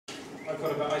I've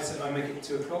got about, I said I make it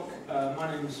 2 o'clock. My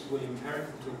name is William Perrin,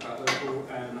 we'll talk about local,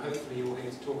 and hopefully you're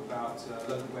here to talk about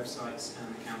local websites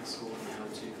and the council and how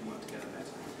the two can work together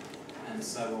better, and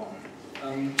so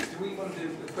on. Do we want to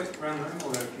do a quick round room,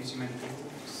 or accuse you many people,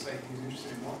 just say who's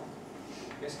interested in what?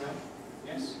 Yes, no?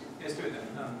 Yes? Yes, do it then.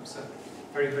 So,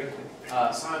 very, very quick.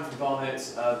 Simon from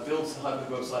Barnet built a Hyperlocal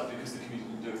website because the community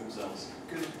didn't do it themselves.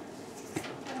 Good.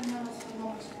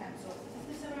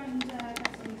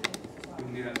 We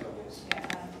can do that as well, yes. Yeah,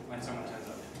 when someone turns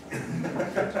up.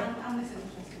 And this is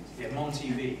interesting. Yeah, Mon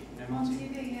TV. You know Mon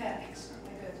TV, yeah. Excellent.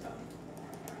 Good.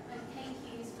 Thank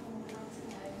you from Council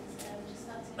Notes. Just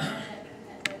starting a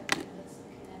network that's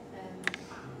looking at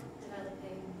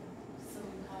developing some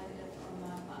kind of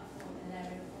online platform in an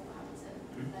area of Wolverhampton.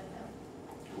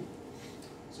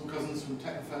 Some cousins from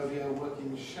Technophobia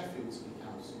working with Sheffield City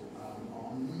Council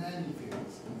on many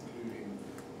fields, including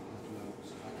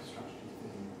strategy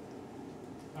thing.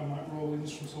 I'm Mike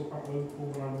Rawlins from Local,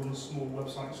 where I run a small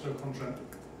website, Stoke-on-Trent.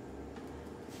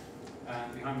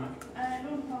 Behind Mike.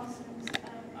 Lauren Parsons,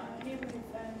 I'm here with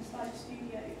Slide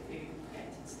Studio, who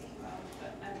created Steve Well,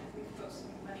 but we've got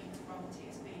some money from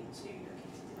TSB to look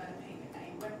into developing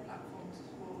a web platform to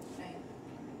support faith.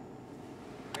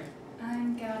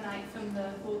 I'm Gail Knight from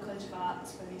the College of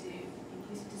Arts, where we do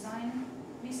inclusive design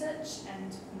research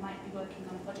and might be working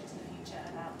on a project in the future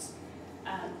about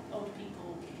older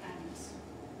people and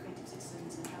creative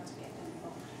systems and how to get them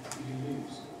involved. You do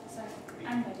news. So,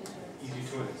 and I do toilets. You do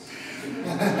toilets.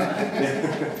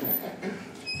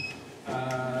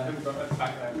 Who've got at the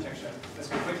back there? Check show. Let's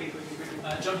go quickly.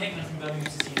 John Hickman from Birmingham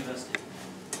City University.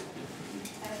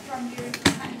 From Europe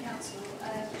County Council,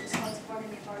 just wanted to run in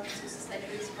the environmental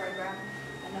sustainability programme,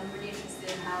 and I'm really interested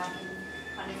in how I can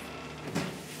kind of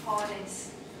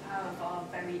harness our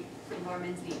very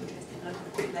environmentally interested local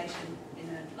population in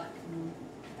a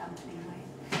non-dampening way.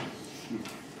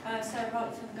 Sarah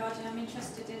Bartlett from The Guardian. I'm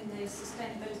interested in the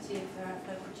sustainability of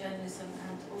local journalism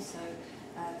and also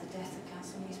the death of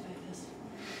council newspapers.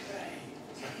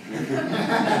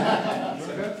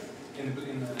 In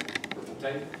the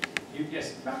David? Yes.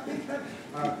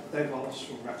 Dave Wallace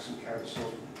from Wrexham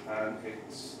Council, and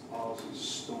ours is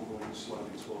stumbling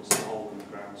slowly towards the hole in the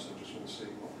ground, so I just want to see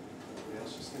what everybody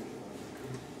else is thinking about it.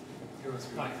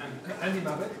 Right, Andy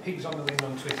Mabbitt, Pigs on the Wing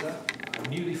on Twitter. I'm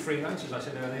newly freelance, as I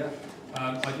said earlier.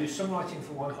 I do some writing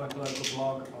for one Hyperlocal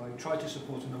blog. I try to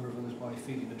support a number of others by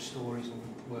feeding them stories and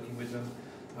working with them.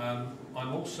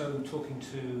 I'm also talking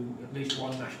to at least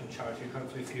one national charity and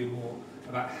hopefully a few more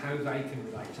about how they can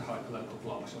relate to Hyperlocal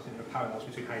blogs. So I think there are parallels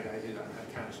between how they do that and how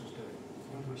councils do it.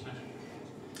 Which national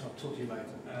charity? I'll talk to you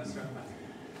later.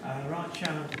 Right,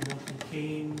 Sharon from Milton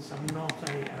Keynes. I'm not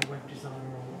a web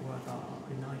designer or work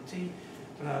in IT,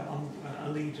 but I'm a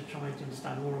leader trying to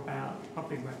understand more about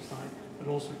public website, but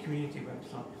also a community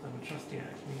website, because I'm a trustee at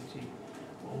a community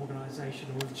organisation,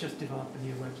 and we've just developed a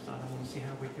new website. I want to see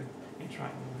how we can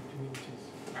interact with the communities.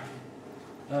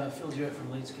 Phil Jewett from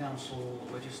Leeds Council.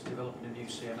 We're just developing a new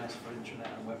CMS for internet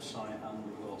and website, and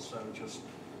we've also just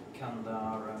canned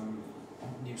our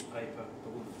newspaper,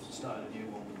 but we've started a new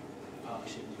one with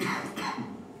partnership.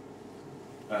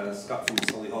 Scott from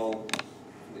Solihull,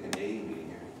 like an A meeting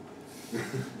here.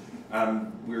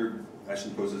 We're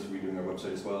actually in the process of redoing our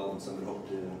website as well, and some would hope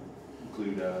to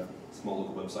include small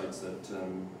local websites that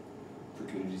for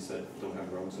communities that don't have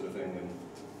their own sort of thing, and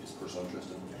just personal interest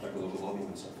in hyperlocal blogging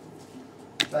and stuff.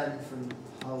 Ben from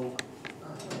Hull.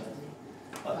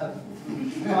 I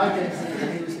didn't think that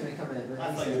he was going to come in, but I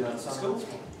thought you were at school.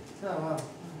 Oh wow.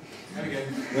 There we go.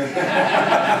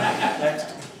 Next.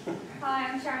 Hi,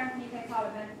 I'm Sharon from UK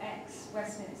Parliament,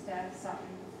 ex-Westminster,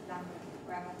 Sutton, London,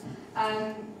 wherever.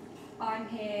 I'm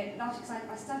here largely because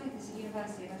I studied this at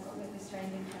university and I've got a bit of a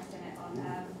strange interest in it on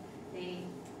the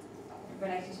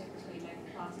relationship between local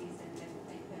parties and local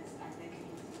papers and their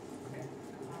communities. Okay.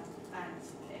 And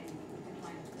in the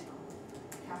kind of the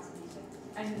council newspapers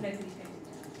and the local newspapers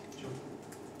in general. Sure.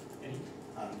 Eddie?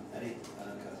 Eddie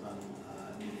Kurtzman,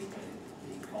 newly appointed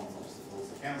the Comms Officer for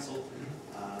the Council.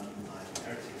 I've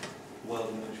inherited a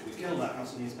world in which we kill that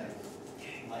council newspaper.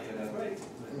 Like you go, great,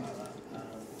 something like that.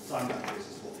 So I'm going to this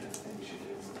is what I think we should do.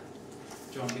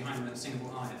 John, behind the single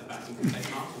eye at the back, you can take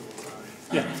Mark.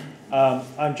 Yeah,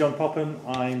 I'm John Popham.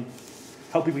 I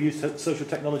help people use social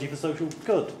technology for social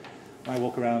good. I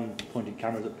walk around pointing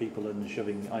cameras at people and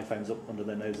shoving iPhones up under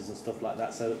their noses and stuff like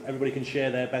that, so everybody can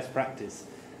share their best practice.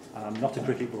 I'm not a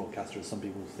cricket broadcaster, as some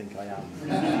people think I am.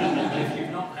 If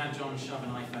you've not had John shove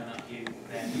an iPhone up you,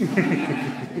 then you'll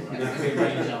be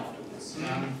arranged afterwards.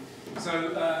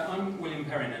 I'm William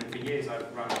Perrin, and for years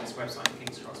I've run this website in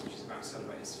King's Cross, which is about to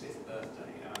celebrate its 5th birthday.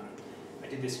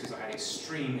 did this because I had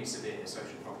extremely severe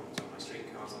social problems on my street,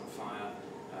 cars on fire,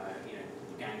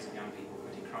 gangs of young people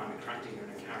committing crime, a crack dealer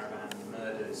in a caravan,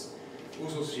 murders, all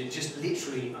sorts of shit, just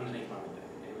literally underneath my window.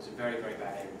 It was a very, very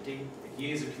bad area.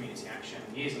 Years of community action,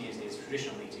 years and years and years of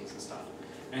traditional meetings and stuff.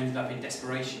 I ended up in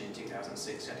desperation in 2006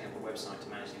 setting up a website to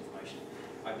manage the information.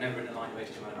 I've never written a line of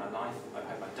HTML in my life. I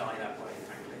hope I die that way,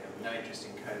 frankly. I have no interest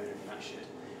in code or any of that shit.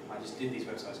 I just did these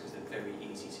websites because they're very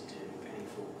easy to do. Any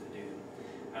fool could do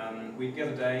them. The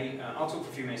other day, I'll talk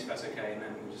for a few minutes if that's okay, and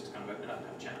then we'll just kind of open it up and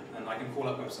have a chat. And I can call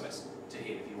up websites to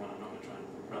hear if you want. I'm not going to try and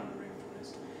run the room from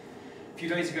this. A few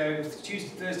days ago,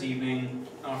 Thursday evening,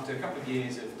 after a couple of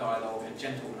years of dialogue and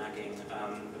gentle nagging,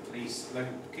 the police, the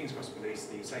local King's Cross Police,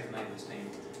 the Safe Neighbours team,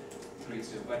 agreed to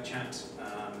do a web chat.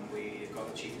 We've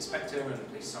got the Chief Inspector and the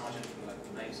Police Sergeant from the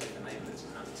local Safe Neighbours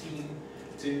and the team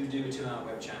to do a 2-hour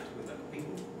web chat with local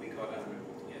people. We got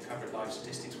covered live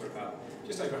statistics. We're about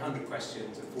just over 100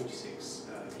 questions and 46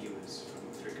 viewers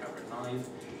through Cover It Live.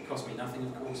 It cost me nothing,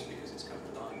 of course, because it's Cover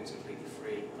It Live. It's completely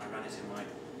free. I ran it in my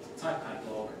Typepad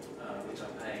blog, which I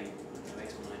pay £8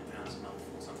 or £9 a month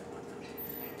or something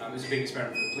like that. It was a big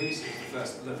experiment for the police. It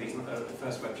was the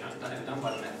first web chat ever done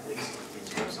by the Met Police on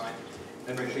the website.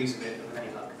 They're very pleased with it, and with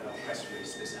any luck, they'll press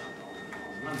release this out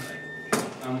on Monday.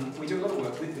 We do a lot of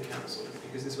work with the council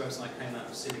because this website came out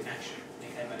of civic action.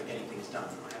 It came out of getting things done.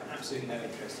 I have absolutely no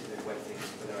interest in doing web things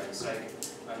for their own sake.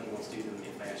 I only want to do them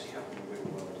if they actually help in the real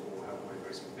world or help my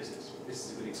very small business. This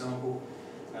is a good example.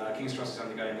 King's Cross is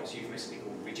undergoing what's euphemistically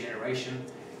called regeneration,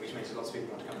 which means lots of people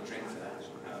want to come and drink for that,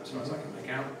 as far as I can make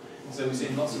out. So we're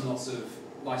seeing lots and lots of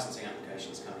licensing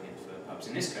applications coming in for pubs.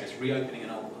 In this case, reopening an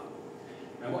old pub.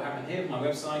 Now what happened here, my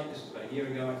website, this was about a year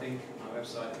ago I think, my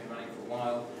website had been running for a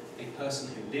while. A person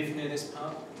who lived near this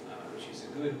pub, which is a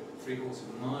good 3/4 of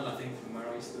a mile I think from where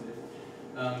I used to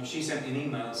live, she sent me an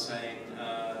email saying,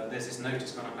 there's this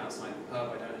notice gone up outside the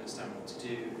pub, I don't understand what to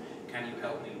do, can you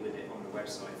help me with it on the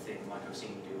website thing like I've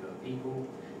seen you do with other people?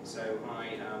 So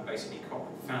I basically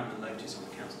found the notice on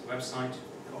the council's website,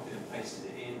 copied and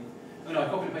pasted it in. Oh no, I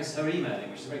copied and pasted her email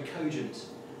in, which is a very cogent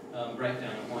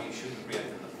breakdown of why you shouldn't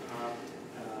reopen the pub.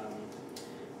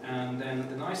 And then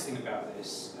the nice thing about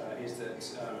this is that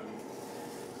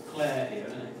Claire here, I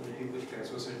don't know which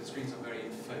goes, also the screen's not very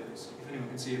in focus. If anyone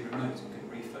can see a remote and can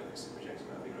refocus the projector,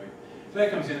 that would be great. Claire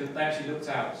comes in and they actually looked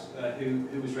out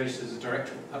who was registered as a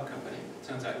director of the pub company.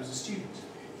 Turns out it was a student,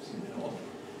 which is a bit odd.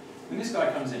 When this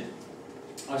guy comes in,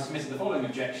 I submitted the following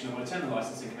objection and will attend the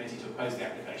licensing committee to oppose the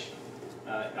application.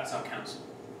 That's our council.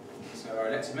 So our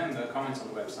elected member comments on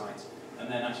the website and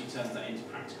then actually turns that into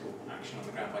practical action on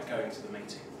the ground by going to the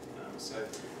meeting. So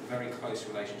a very close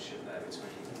relationship there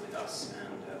with us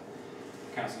and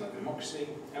Council of Democracy.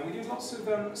 And we do lots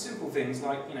of simple things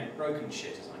like, broken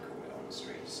shit, as I call it, on the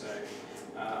street. So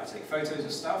I take photos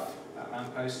of stuff, that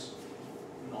lamppost,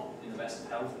 not in the best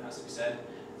of health, it has to be said,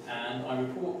 and I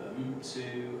report them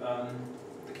to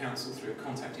the council through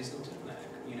Contact Islington,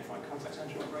 a unified contact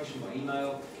centre operation by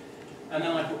email, and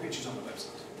then I put pictures on the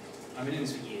website. I've been doing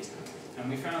this for years now,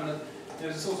 and we found that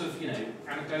there's a sort of,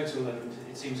 anecdotal and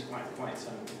it seems quite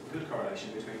good correlation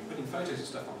between putting photos of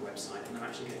stuff on the website and them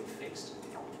actually getting fixed,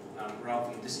 rather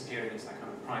than disappearing into that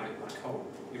kind of private black hole.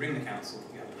 You ring the council,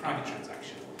 you have a private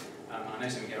transaction. I know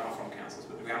some get are from councils,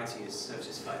 but the reality is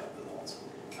services fail a lot.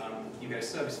 You get a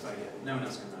service failure, no one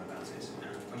else can know about it,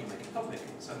 and when you make it public,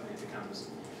 suddenly it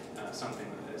becomes something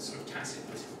that there's sort of tacit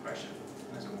political pressure.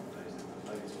 And there's one of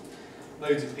those,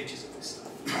 loads of pictures of this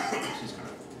stuff, which is kind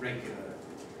of regular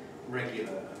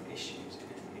issues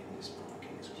in this park.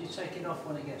 Do you take it off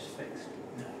when it gets fixed?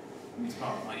 No. It's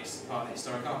part of the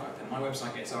historic archive. And my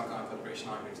website gets archived by the British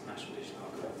Library to the National Digital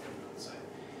Archive every month. So,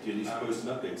 do you post an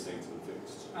update saying it's been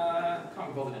fixed? Can't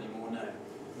be bothered anymore, no.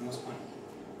 What's the point?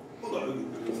 Well, no,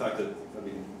 the fact that,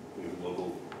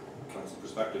 local council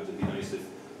perspective, it'd be nice if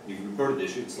you reported the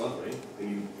issue, it's lovely, and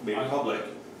you made it public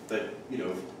that,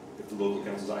 if the local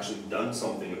council's actually done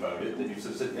something about it, that you've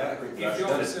sort of said, yeah, great,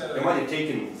 it might have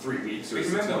taken 3 weeks or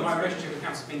 6 months. Remember, my relationship with the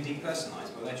council has been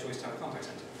depersonalised by their choice to have a contact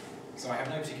centre. So I have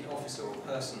no particular officer or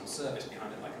person or service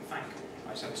behind it I can thank.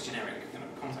 I just have this generic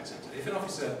contact centre. If an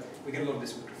officer, we get a lot of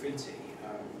this with graffiti,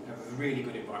 we have a really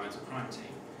good environmental crime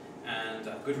team and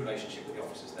a good relationship with the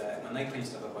officers there. When they clean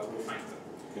stuff up, I will thank them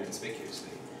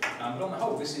conspicuously. But on the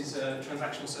whole, this is a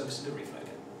transactional service delivery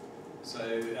failure. So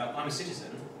I'm a citizen,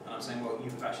 and I'm saying, well,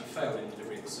 you've actually failed in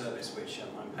delivery of the service which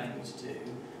I'm paying you to do.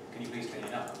 Can you please clean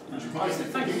it up? Would you mind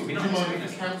if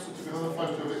the council took another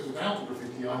photo of it without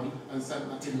graffiti on and sent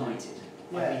that to Delighted.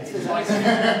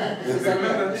 Yeah,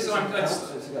 Remember, this is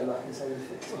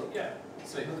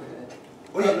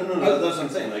Well, yeah, no, that's what I'm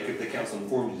saying. Like, if the council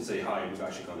informed you to say, hi, we've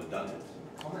actually gone and done it.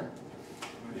 Comment.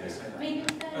 Maybe I say that. I mean,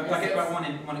 I get about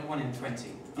one in 20.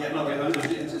 Yeah, no,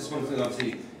 it's just one thing,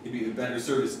 obviously, it'd be a better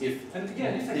service if and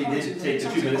again, if they did take the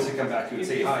 2 minutes to come back to you and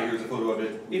say, hi, here's a photo of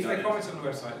it. If they comment on the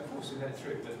website, of course we let it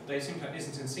through, but they seem to have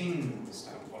Islington seen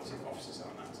staff quality officers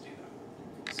aren't allowed to do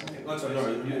that. So That's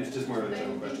right, no, it's just more of a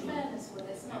general in question. fairness, well,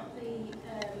 it's not the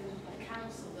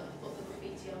council that put the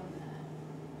graffiti on there.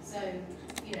 So,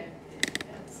 you know,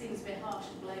 it seems a bit harsh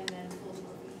to blame them for the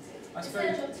graffiti. It's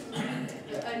their job to remove it,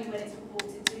 but only when it's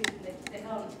reported to them. They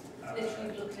can't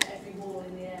literally look at every wall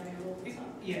in the area all the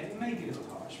time. Yeah, it may be a little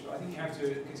harsh, but I think you have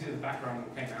to consider the background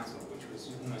we came out of, which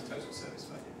was almost total service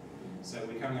failure. So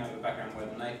we're coming out of a background where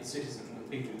the citizens,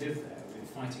 the people who live there, have been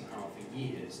fighting hard for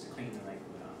years to clean the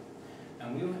neighbourhood up.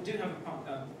 And we do have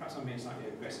a perhaps I'm being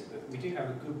slightly aggressive, but we do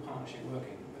have a good partnership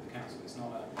working with the council. It's not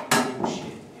a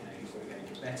bullshit, you know, you've got to get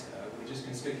it better. We're just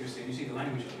conspicuously, and you see the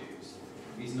language I use,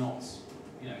 is not,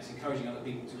 you know, it's encouraging other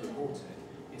people to report it.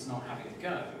 It's not having a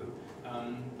go.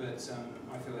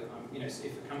 I feel that you know, if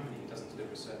a company doesn't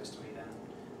deliver a service to me, then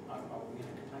I'll you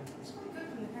know, complain. It's quite good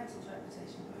from the council's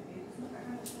reputation point of view. It's not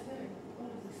how much they're doing.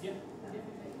 All of this. Yeah.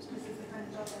 This is the kind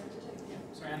of job they're to do. Yeah.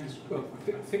 Sorry, Andy's. Well,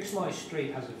 Fix My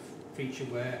Street has a feature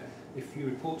where if you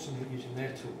report something using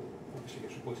their tool, obviously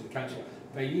it's reported to the council,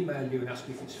 they email you and ask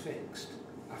you if it's fixed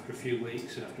after a few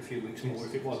weeks, and after a few weeks more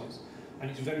if it wasn't. And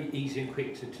it's very easy and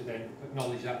quick to then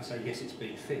acknowledge that and say, yes, it's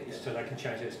been fixed, so they can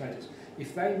change their status.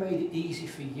 If they made it easy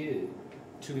for you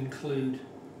to include,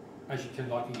 as you can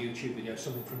like a YouTube video,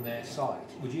 something from their site,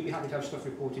 would you be happy to have stuff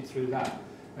reported through that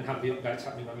and have the updates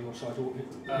happening on your site or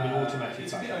in an automated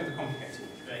It's a bit fashion?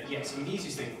 overcomplicated. Yes, I mean, the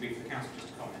easiest thing would be for the council just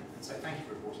to comment and say, thank you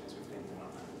for reporting this, we've been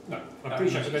like that. No, I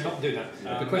appreciate that they're not doing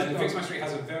that. The question Fix My Street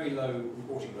has a very low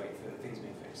reporting rate for things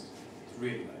being fixed. It's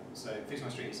really low. So Fix My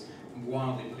Street is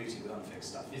wildly polluted with unfixed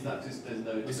stuff. Is that just there's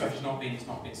no? It's not been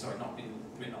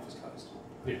written off as closed.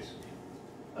 Yes.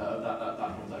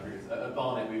 That one's I agree with. At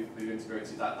Barnet we've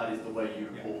integrated that is the way you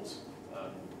report.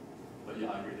 But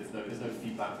yeah, I agree. There's no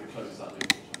feedback that closes that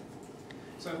loop.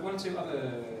 So one or two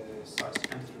other sites to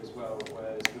come through as well,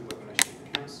 where there's good working relationship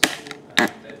with the council.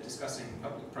 They're discussing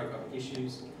pro-public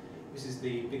issues. This is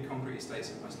the big concrete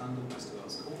estates in West London, West of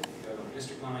Earls Court. You go along the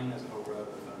District Line, there's a whole row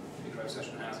of big row of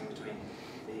social housing between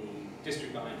the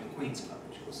District Line and Queen's Club,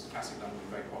 which of course is a classic London,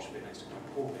 very posh bit next to quite a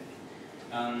poor bit.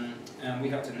 And we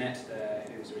helped Annette there,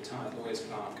 who was a retired lawyer's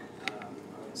clerk. I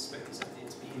wouldn't expect it's to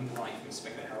be impolite to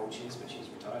speculate how old she is, but she's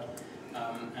retired.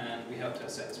 And we helped her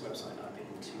set this website up in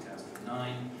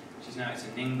 2009. It's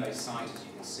a Ning-based site, as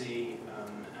you can see,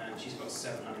 and she's got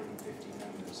 750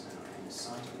 members now on this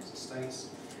site, on these estates.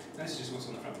 And this is just what's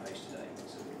on the front page today.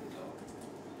 So the dog.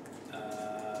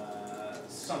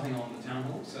 Something on the town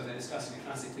hall. So they're discussing a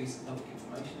classic piece of public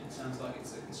information. It sounds like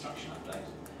it's a construction update.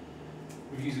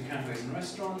 Reviews of cafes and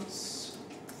restaurants,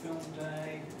 film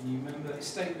day, new member,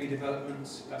 estate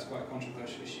redevelopment. That's quite a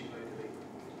controversial issue locally.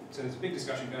 So there's a big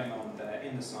discussion going on there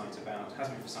in the site about, has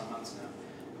been for some months now,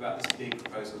 about this big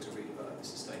proposal to redevelop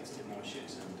this estate, to demolish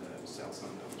it and sell some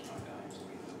of those private homes and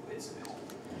read little bits of it.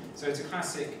 So it's a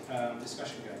classic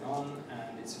discussion going on,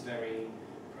 and it's a very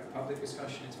public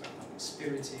discussion. It's very public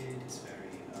spirited. It's very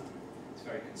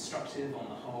constructive on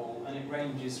the whole, and it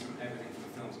ranges from everything from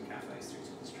films and cafes through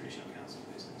to the traditional council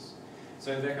business.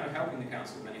 So they're kind of helping the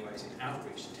council in many ways in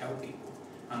outreach to tell people,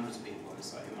 hundreds of people on the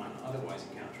site who might not otherwise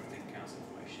encounter council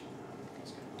information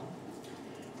what's going on.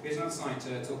 Here's another slide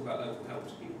to talk about local help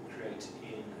people create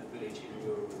in a village in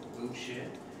rural Wiltshire.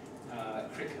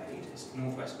 Cricklade, it's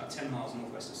northwest, about 10 miles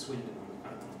northwest of Swindon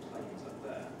on the plains up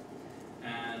there.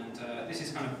 And this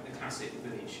is kind of a classic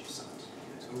village site.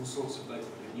 It's got all sorts of local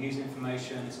news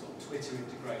information, it's got Twitter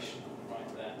integration on the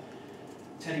right there.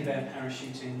 Teddy bear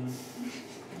parachuting,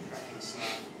 cracking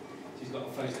stuff. She's got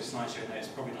a photo slideshow there, it's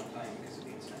probably not playing because of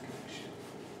the internet connection.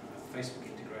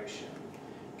 Facebook integration,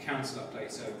 council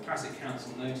update, so classic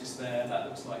council notice there, that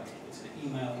looks like it's an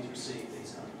email he's received that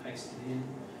he's kind of pasted in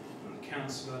from the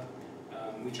councillor.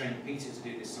 We trained Peter to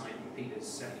do this site, and Peter's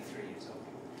 73 years old.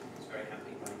 He's very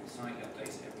happy running the site, he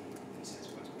updates it every evening, he says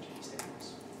what he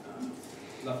thinks.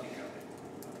 Lovely guy,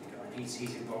 and he's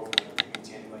involved in the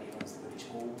community anyway, he runs the village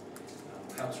hall,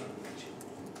 helps run the village hall.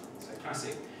 So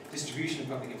classic distribution of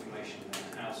public information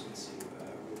out into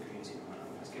a rural community that might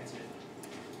otherwise get it.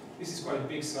 This is quite a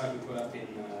big site we put up in,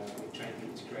 we trained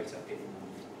people to create up in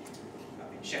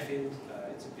Sheffield.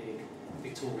 It's a big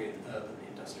Victorian urban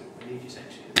industrial village,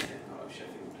 essentially, that became part of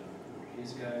Sheffield 100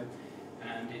 years ago.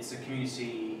 And it's a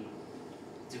community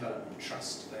development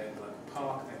trust. They have a local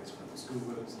park, they have local school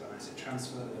roads, they've done asset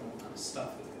transfer, they've done all kind of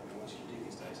stuff that they don't want you to do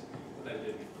these days, but they were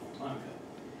doing it a long time ago.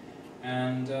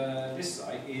 And this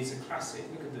site is a classic.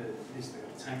 Look at they've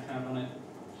got a tank pad on it,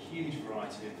 huge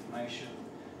variety of information,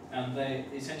 and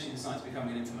essentially the site's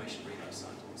becoming an information relay site.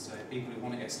 So people who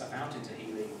want to get stuff out into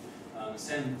healing,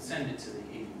 send it to the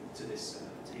Healing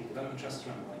Development Trust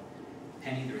run by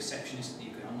Penny, the receptionist at the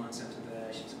UK Online Centre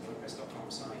there. She's a WordPress.com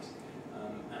site,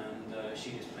 and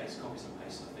she just pastes copies and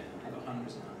pastes stuff in. And they've got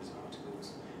hundreds and hundreds of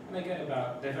articles, and they get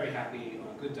they're very happy.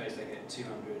 On good days, they get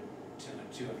 200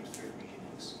 300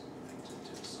 uniques.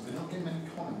 They're not getting many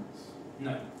comments.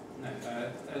 No.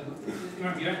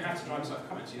 Remember, you don't have to drive site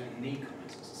comments. You don't need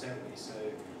comments necessarily. So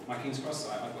my King's Cross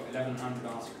site, I've got 1,100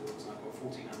 articles and I've got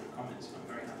 1,400 comments, and I'm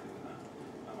very happy with that.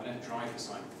 I don't drive the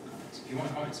site for comments. If you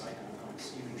want a comment site, you can have comments.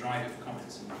 You can drive it for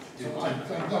comments and do it. It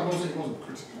wasn't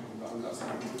critical. That's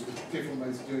different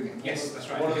ways of doing it. Yes, that's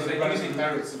right. What are the relative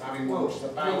merits of having launched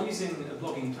about? They're using a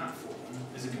blogging platform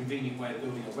as a convenient way of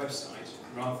building a website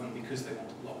rather than because they want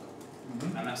to blog.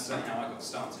 And that's certainly how I got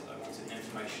started. I wanted an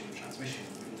information transmission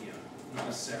medium, not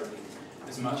necessarily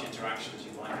as much interaction as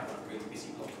you might have on a really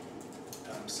busy blog.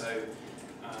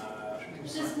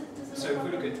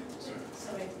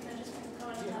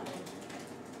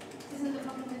 Isn't the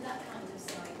problem with that kind of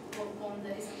site, one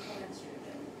that isn't comments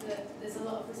driven, that there's a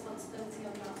lot of responsibility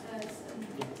on that person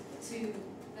to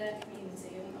their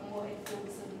community, and what if all of a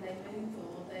sudden they move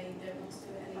or they don't want to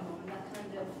do it anymore, and that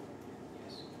kind of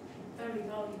very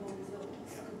valuable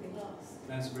results could be lost.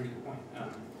 That's a really good point.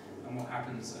 And what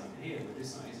happens here with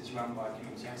this site is it's run by a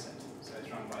community asset. So it's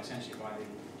run essentially by the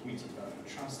Community Development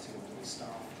Trust, who are the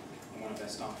staff, and one of their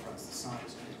staff runs the site,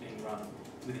 and it's being run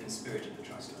within the spirit of the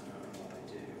trust and what they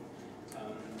do.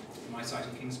 My site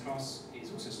in King's Cross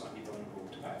is also slightly vulnerable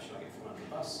to should I get thrown under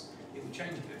the bus? It would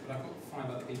change a bit, but I've got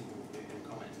 5 other people who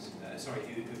comment, who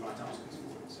write articles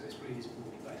for it, so it's broadly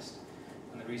based.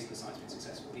 And the reason the site's been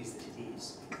successful is that it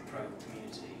is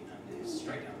pro-community and is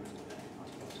straight down the middle of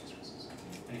party politics, for instance.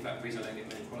 And in fact, the reason I don't get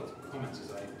many comments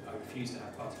is I refuse to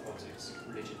have party politics,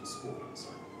 religion and sport on the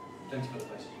site. Plenty of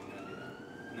other places you can do that.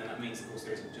 And then that means, of course,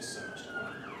 there isn't just so much to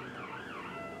comment.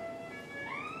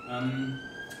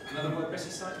 Another WordPress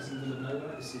site is in the middle of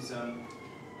nowhere. This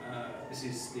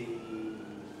is the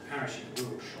parish in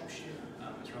rural Shropshire.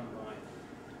 It's run by.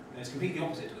 It's completely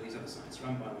opposite to these other sites. It's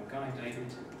run by one guy, David,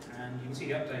 and you can see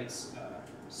the updates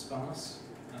sparse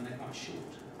and they're quite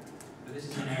short. But this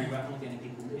is an area where hardly any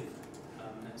people live,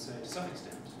 and so to some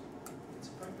extent, it's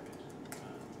appropriate.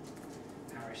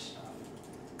 Parish stuff.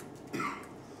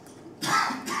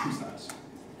 What's that?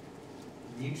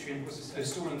 Nutrient. What's this? Oh,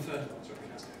 storing fertilizer. I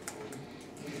think that's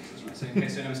That's right. So in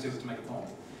case anyone still has to make a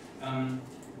bomb.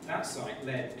 That site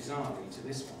led bizarrely to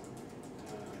this one,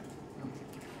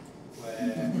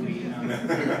 where we. I'm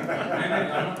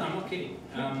not kidding.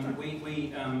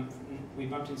 We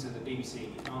bumped into the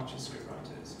BBC Archers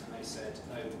scriptwriters, and they said,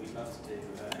 "Oh, we'd love to do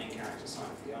an in-character site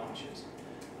for the Archers."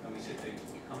 And we said, "Oh,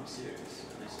 you can't be serious."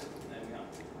 And they said, "There we are."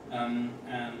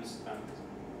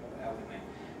 Helping me.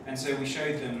 And so we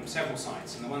showed them several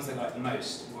sites, and the ones they liked the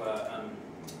most were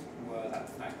that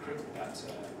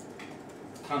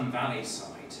Clun Valley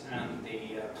site and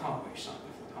the Parwish site,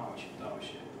 Parwish in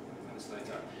Derbyshire.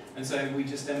 And so we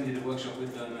just then did a workshop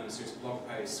with them and a series of blog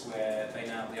posts where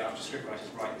the Archer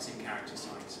scriptwriters write this in-character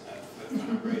site for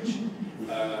the bridge.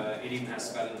 It even has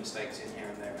spelling mistakes in here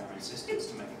and there around systems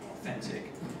to make it more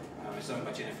authentic. It's done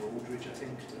by Jennifer Aldridge, I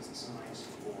think, does the site,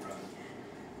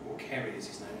 or Kerry is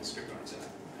his name, the scriptwriter.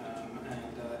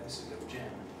 This is a little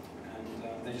gem. And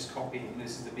they're just copying,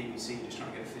 this is the BBC, just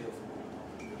trying to get a feel for what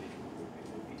we would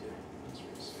be doing. That's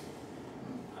really sweet.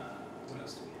 What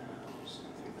else do we have? Just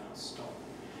going through that, stop.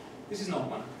 This is an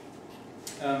old one.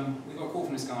 We got a call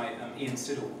from this guy, Ian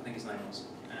Siddle, I think his name was,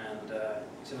 and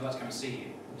he said, "I'd like to come and see you."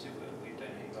 We said, "Well, we don't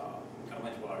know who you are." We kind of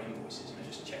went to all our invoices,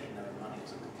 just checking their money or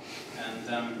something, and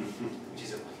which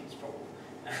is a huge problem.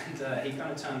 And he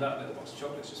kind of turned up with a box of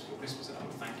chocolates just before Christmas and said,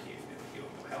 "Oh, thank you for your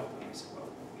help." And we said,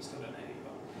 "Well, we still don't know who you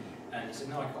are." And he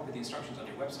said, "No, I copied the instructions on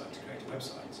your website to create a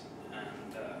website,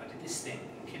 and I did this thing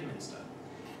in Kidderminster."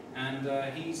 And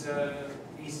he's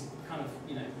kind of,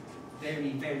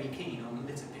 very, very keen on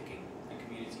litter picking and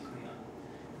community cleanup.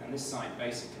 And this site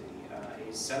basically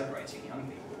is celebrating young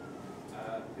people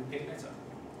who pick litter.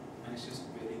 And it's just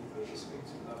really, really sweet,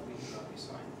 lovely, lovely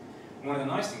site. And one of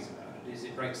the nice things about it is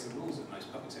it breaks the rules of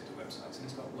most public sector websites, and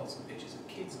it's got lots of pictures of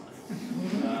kids on it.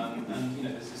 And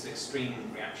there's this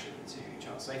extreme reaction to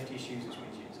child safety issues, which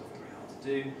is often very hard to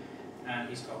do. And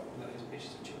he's got loads of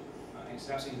pictures of children. It's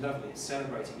absolutely lovely. It's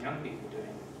celebrating young people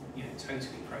doing,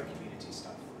 totally pro-community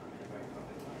stuff. In a very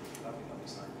public way. Lovely, lovely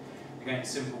site. Again,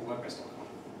 it's simple WordPress.com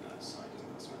site,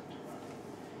 doesn't cost much to run.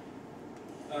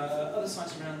 Other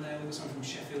sites around there, we've got someone from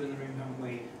Sheffield in the room, haven't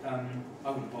we? I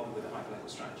wouldn't bother with a hyperlocal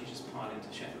strategy, just pile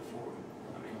into Sheffield Forum.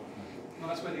 Well,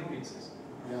 that's where the audience is.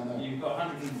 Yeah, I know. You've got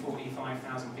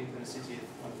 145,000 people in a city of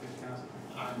 150,000.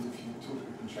 And if you talk to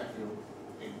people in Sheffield,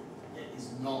 it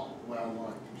is not well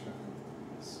liked in Sheffield.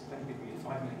 It's many people get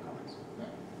 5 million comments. Yeah.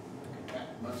 Yeah,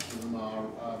 most of them are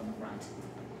ranting.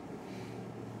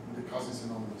 Because it's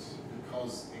anonymous,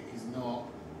 because it is not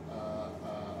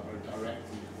a very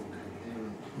directed or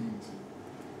coherent community.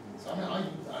 So I mean,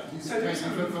 I use it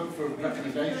occasionally for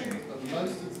recommendations, but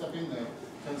most of the stuff in there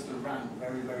tends to rant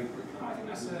very, very quickly. I think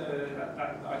that's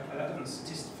that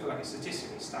doesn't feel like it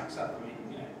statistically stacks up. I mean,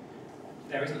 you know,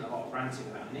 there isn't a lot of ranting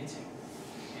about knitting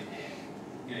in here.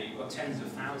 You know, you've got tens of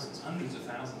thousands, hundreds of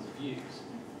thousands of views.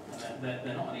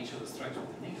 They're not on each other's throats with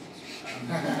the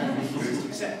needles.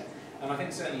 Except, and I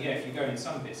think certainly, yeah, if you go in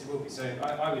some bits, it will be. So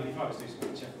I would, if I was doing something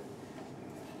in Sheffield,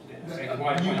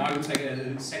 I would take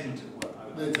a segment of the work.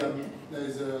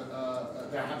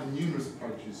 There have been numerous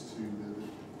approaches to the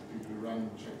people who run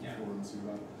Sheffield forums who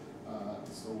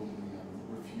installed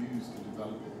refuse to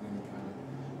develop it in any kind of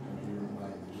coherent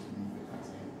way. They just leave it as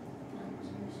a planned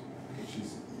resource, which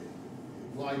is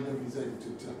why nobody's able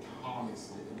to harness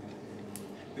it.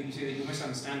 But you see that you're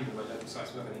misunderstanding the way local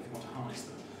sites work. I think if you want to harness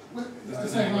them. Well, the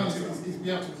same line is be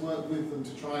able to work with them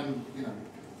to try and, you know,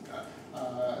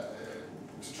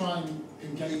 to try and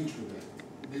engage with it.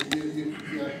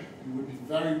 You would be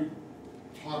very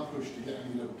hard pushed to get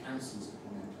any local councils to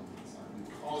come in on that side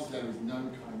because there is no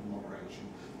kind of moderation,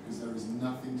 because there is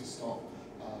nothing to stop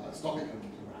it going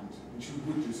to rant, which you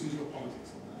would do as soon as you've got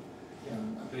politics on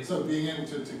that. So being able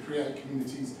to create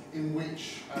communities in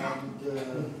which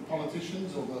the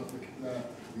politicians or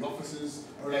the officers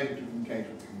are able to engage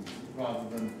with the community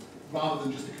rather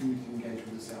than just the community engage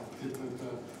with itself. To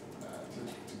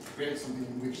create something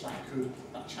in which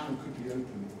that channel could be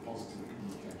open for positive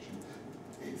communication.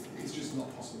 It's just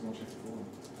not possible on Sheffield Forum.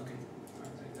 Okay,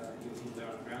 I'll take that. You're there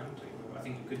on the ground. I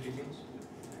think you could do things.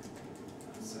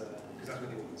 Because that's where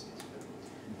the audience is.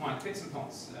 Mike, bits and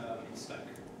pots in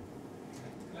Stoke.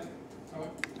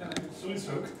 Hello. Hello. So in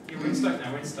Stoke? Yeah, we're in Stoke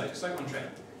now. We're in Stoke.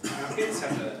 Stoke-on-Trent. Bits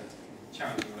has a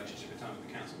challenging relationship at times with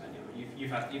the council. Then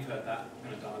you've heard that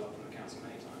kind of dialogue from the council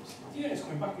many times. Yeah, it's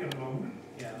coming back again at the moment.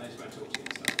 Yeah, and they just won't talk to you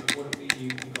and stuff. But what have you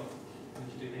got? What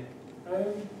did you do here?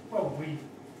 Well, we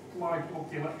flagged up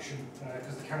the election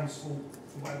because the council,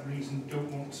 for whatever reason, don't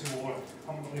want to or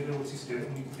haven't got the ability to do it,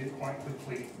 and we did it quite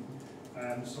quickly.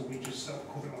 So we just set up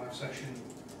a cover live session,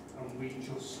 and we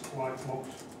just live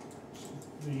vlogged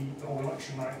the whole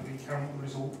election night. We count the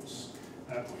results,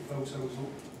 put the photos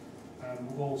up.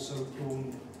 We've also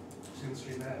done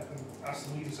in there and asked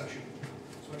the leader session.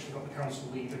 So actually got the council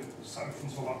leader sat in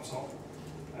front of a laptop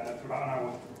for about an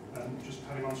hour and just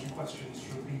had him answering questions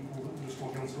from people that were just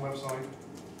logging onto the website.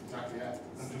 Exactly, yeah.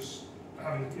 And just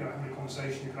having a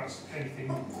conversation. You can ask anything.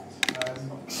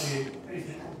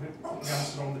 Anything that was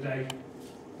answered on the day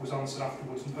was answered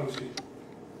afterwards and posted.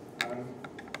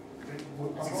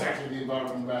 That's exactly the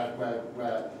environment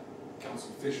where council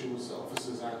officials,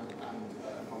 officers and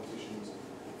politicians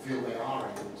feel they are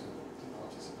able to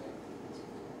participate.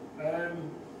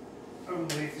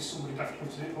 Only if there's somebody definitely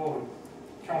to do it for them.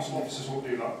 Council officers won't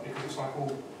do that because it's like, well,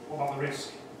 what about the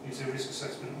risk? It's a risk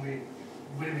assessment.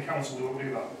 Within the council, we won't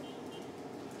do that.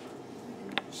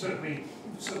 Certainly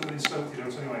within Stoke, you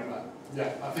don't anyway. Right.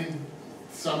 Yeah, I think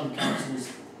some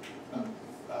councils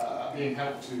are being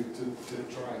helped to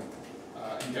try and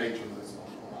engage on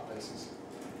that basis.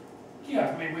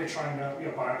 Yeah, I mean, we're trying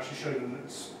by actually showing them that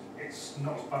it's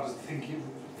not as bad as they think it.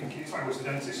 It's like with the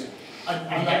dentist. It's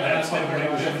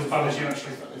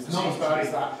not as bad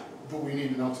as that, but we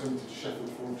need an alternative to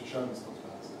Sheffield Forum to show them it's not as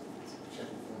bad as that.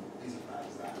 Sheffield Forum is as bad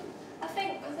as that. I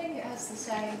think it has the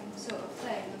same sort of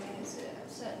thing. I mean, it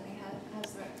certainly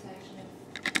has the reputation of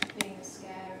being as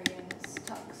scary and as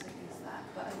toxic as that.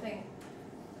 But I think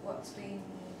what's been,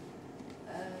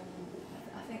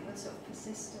 I think the sort of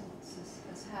persistence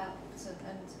has helped,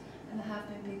 and there have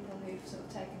been people who've sort of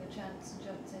taken a chance and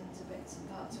jumped into bits and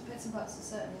parts. But bits and parts have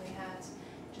certainly had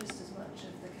just as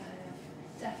much of the kind of,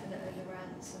 definitely the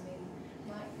rants. I mean,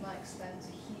 Mike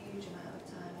spends a huge amount of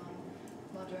time on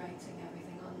moderating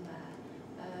everything on there,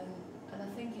 and I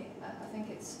think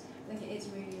it is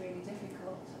really, really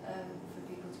difficult for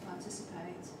people to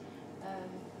participate.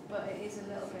 But it is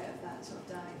a little bit of that sort of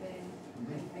dive in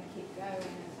and keep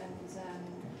going,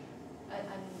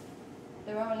 and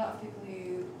there are a lot of people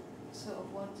who sort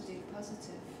of want to do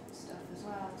positive stuff as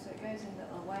well. So it goes in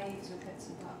little waves with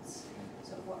bits and bobs,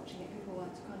 sort of watching it. People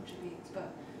want to contribute,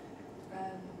 but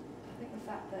I think the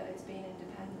fact that it's been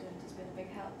independent has been a big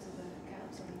help to the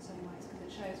council in some ways because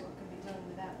it shows what can be done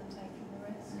without them taking the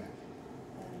risk.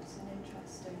 It's an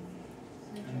interesting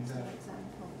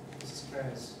example. This is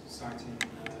Claire's site in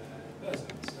Thursday.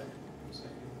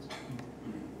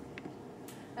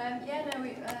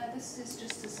 This is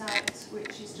just a site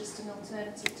which is just an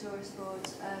alternative tourist board.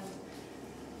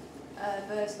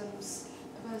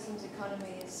 Burslem's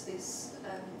economy is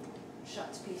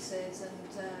shut to pieces,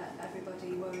 and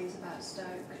everybody worries about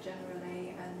Stoke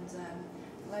generally, and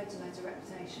loads and loads of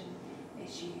reputation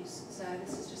issues. So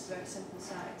this is just a very simple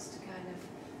site to kind of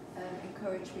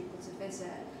encourage people to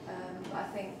visit. I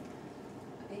think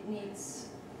it needs,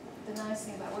 the nice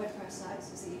thing about WordPress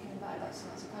sites is that you can invite lots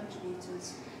and lots of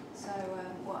contributors. So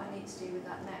what I need to do with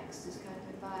that next is kind of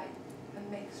invite a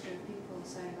mixture of people,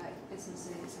 so like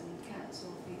businesses and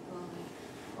council people and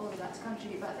all of that to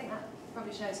contribute. But I think that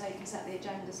probably shows how you can set the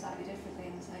agenda slightly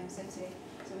differently in the same city.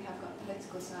 So we have got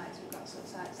political sites, we've got sort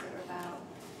of sites that are about,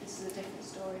 this is a different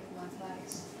story from my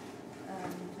place,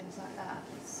 things like that.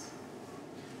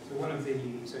 So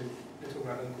let's talk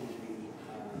about local,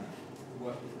 we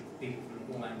work with people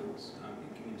from all angles in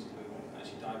community. We want to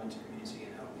actually dive into community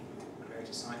and help people create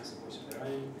a site as a voice of their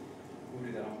own. We'll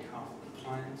do that on behalf of the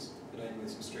clients, but only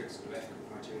with some strict sort of ethical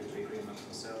criteria that we agree amongst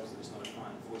ourselves, that it's not a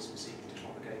client voice we're seeking to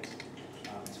propagate.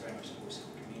 It's very much the voice of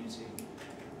the community.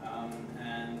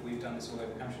 And we've done this all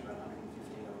over the country, about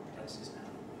 150 other places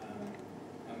now.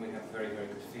 And we have a very,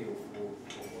 very good feel for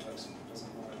what works and what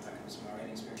doesn't work. That comes from our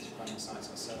own experience of running sites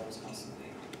ourselves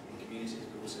constantly in communities,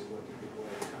 but also working with people all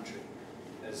over the country.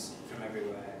 There's from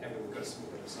everywhere. We've got a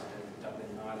site over in Dublin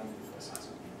and Ireland, we've got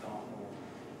sites up in Dartmoor,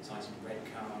 sites in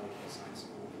Redcar, we've got sites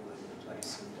all over the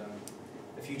place. And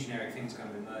a few generic things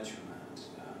kind of emerge from that,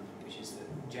 which is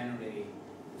that generally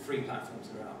the free platforms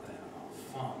that are out there are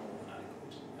far more than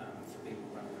adequate for people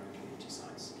running their own community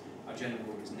sites. Our general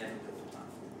rule is never put the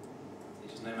platform. It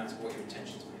is no matter what your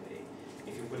intentions may be.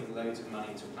 If you're putting loads of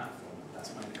money into a platform, that's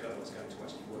when the curve is going to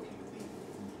actually working with people.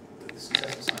 But the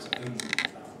successful sites are only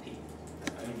about people.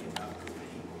 They're only about good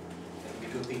people. There can be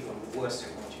good people on the worst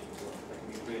technology in the world. They can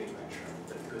be really retro,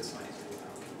 but a good site is all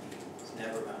about good people. It's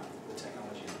never about the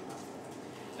technology in the platform.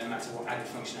 No matter what added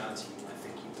functionality you might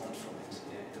think you want from it,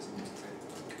 it doesn't need to really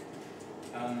work.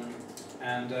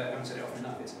 I haven't said it often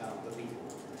enough, it's about the people.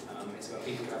 It's about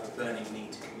people who have a burning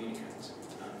need to communicate.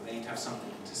 They need to have something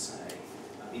to say.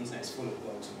 The internet is full of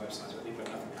blogs and websites where people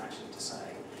have nothing actually to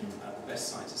say. The best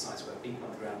sites are sites where people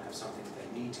on the ground have something that they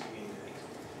need to communicate.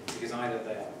 Because either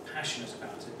they are passionate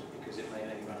about it, because it may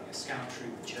be running a scout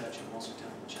troop, a church, a mosque, a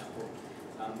temple, a chapel,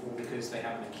 or because they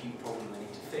have an acute problem they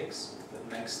need to fix that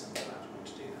makes them go out and want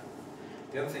to do that.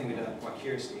 The other thing we learned quite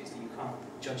curiously is that you can't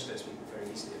judge those people very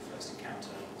easily at first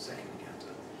encounter or second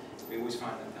encounter. We always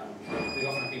find that we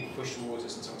often have people push towards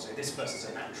us and someone say, this person's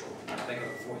a natural, they've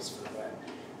got a voice for the web.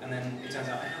 And then it turns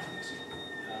out they haven't.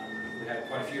 We had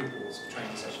quite a few reports of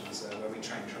training sessions where we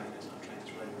train trainers, and trainers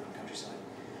running around the countryside,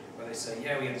 where they say,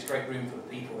 yeah, we had this great room full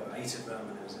of people, there were 8 of them,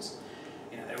 and there was this,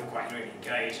 they were all quite really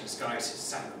engaged, and this guy just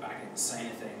sat in the back and didn't say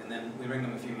anything. And then we ring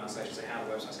them a few months later and say, how the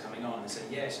website's coming on, and they say,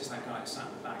 yeah, it's just that guy who sat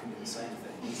in the back and didn't say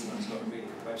anything. He's the one who's got a really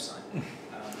good website.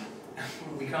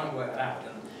 We can't work that out.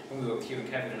 And when we were with Hugh and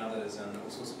Kevin and others and all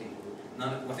sorts of people,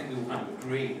 I think we all kind of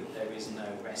agree that there is no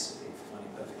recipe for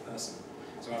finding a perfect person.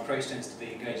 So our approach tends to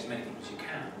be engage as many people as you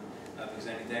can, because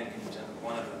only then can you tell that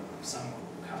one of them, someone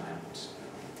will come out,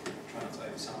 try not to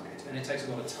over-target. And it takes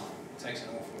a lot of time. It takes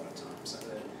an awful lot of time. So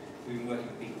we've been working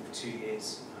with people for 2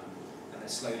 years, and they're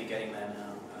slowly getting there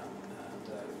now.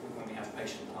 When we have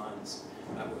patient clients,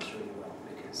 that works really well,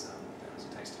 because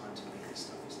it takes time to make this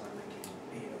stuff. It's like making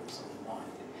beer or something wine.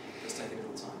 It does take a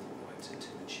little time for it to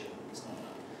mature. It's not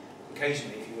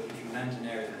occasionally, if you land in an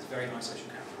area that has very high social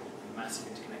capital and massive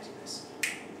interconnectedness,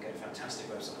 get a fantastic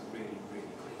website really, really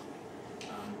quickly.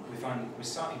 We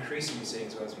start increasingly seeing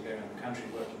as well as we go around the country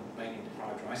working with mainly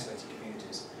deprived or isolated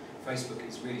communities. Facebook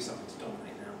is really something to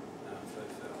dominate now for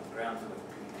on the ground for local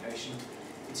communication.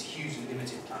 It's a hugely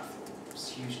limited platform.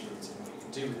 It's hugely limited in what you can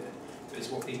do with it, but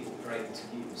it's what people are able to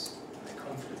use, and they're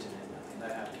confident in it, and they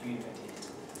know how to communicate in it.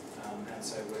 And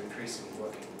so we're increasingly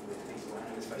working with people and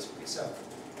with Facebook itself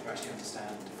to actually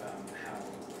understand how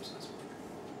websites work.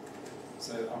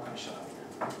 So I'll kind of shut up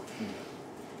now.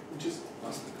 Just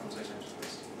last the conversation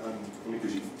first.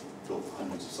 Because you've built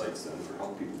hundreds of sites then, or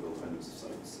helped people build hundreds of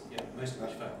sites. Yeah, most of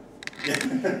which fail. Yeah,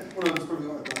 well, no, that's probably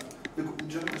right. The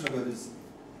general question I've got is,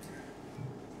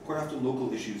 quite often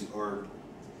local issues are,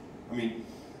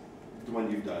 the one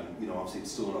you've done, obviously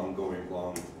it's still an ongoing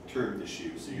long-term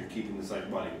issue, so you're keeping the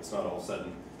site running. It's not all of a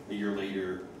sudden, a year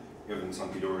later, everything's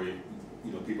hunky-dory,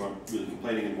 people aren't really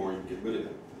complaining anymore, you get rid of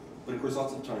it. But of course,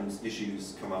 lots of times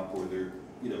issues come up where they're,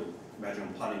 imagine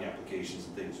on planning applications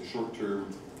and things, are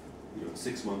short-term,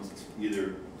 6 months, it's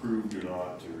either approved or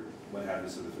not, or what have you,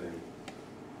 sort of thing.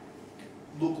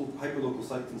 local, hyperlocal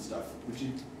sites and stuff, would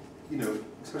you, you know,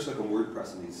 especially like on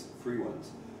WordPress and these free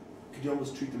ones, could you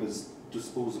almost treat them as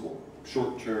disposable,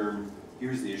 short term?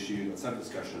 Here's the issue. Let's have a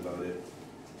discussion about it.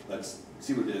 Let's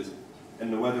see what it is,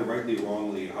 and whether rightly or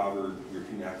wrongly, however your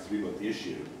opinion has to be about the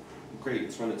issue, great.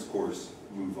 It's run its course.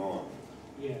 Move on.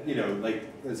 Yeah. You know, like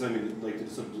as I mean, like the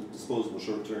disposable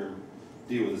short term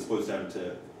deal with, as opposed to having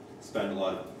to spend a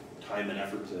lot of time and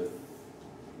effort to,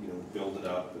 you know, build it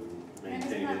up and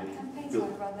maintain and it. isn't that a campaign build-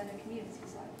 site rather than a community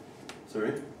site?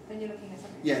 Sorry? Then you're looking at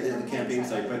something. Yeah, the campaign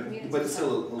site, rather than a community but it's site.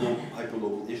 still a local,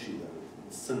 hyper-local issue though.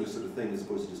 It's a similar sort of thing as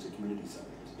opposed to just a community site.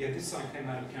 Yeah, this site came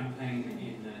out of a campaign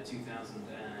in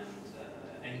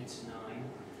 2008-9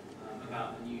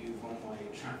 about the new one-way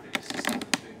traffic system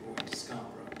that's being brought into Scarborough.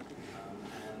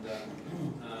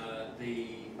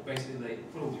 Basically they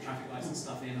put all the traffic lights and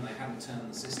stuff in and they hadn't turned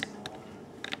the system on.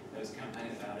 There was a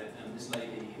campaign about it, and this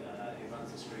lady who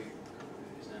runs the street,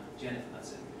 who's now Jennifer,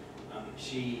 that's it,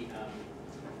 she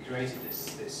created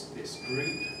this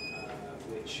group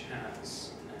which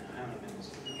has, how many members?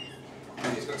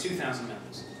 It's got 2,000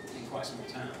 members in quite a small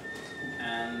town,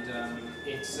 and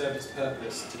it served its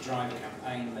purpose to drive a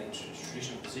campaign. They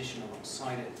traditional position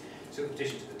alongside it, took the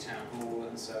petition to the town hall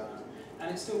and so on,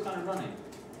 and it's still kind of running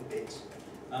a bit.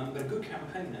 But a good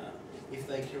campaigner, if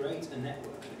they curate a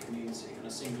network, a community, and a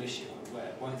single issue on the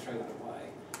web, won't throw that away.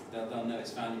 They'll know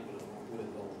it's valuable and will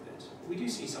involve it. We do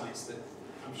see sites that,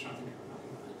 I'm just trying to think of another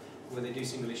one, where they do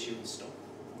single issue and stop.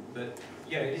 But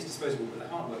yeah, it is disposable, but the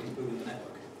hard work is building the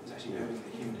network. It's actually building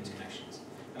the human interconnections.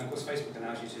 And of course Facebook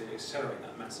allows you to accelerate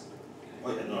that massively.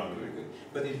 Oh yeah, no, very good.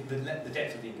 But the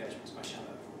depth of the engagement is quite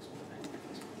shallow, of course.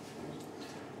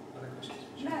 Other questions?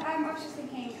 No, I was just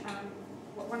thinking,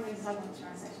 one of the reasons I wanted to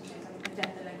run Section 2 is the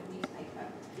death of the local newspaper.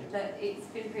 That it's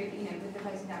been proven, you know, with the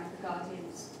closing down of the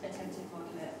Guardian's attentive model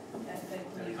at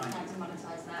local news, trying to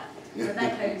monetise that. So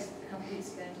they closed a couple of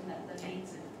weeks ago in the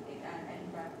Leeds and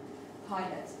Edinburgh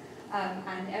pilots.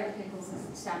 And Eric Nichols has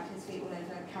stamped his feet all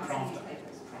over council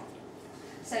newspapers.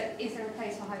 So is there a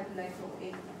place for hyperlocal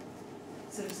in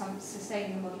sort of some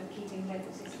sustaining the model of keeping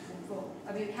local citizens informed?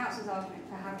 I mean, the council's argument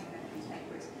for having a local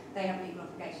newspaper is they have legal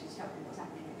obligations to tell them what's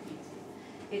happening in the community.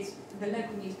 It's the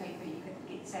local newspaper, you could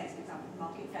say as an example, the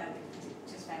market failed because it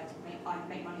just failed to either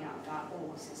make money out of that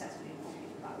or successfully inform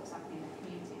people about what's happening in their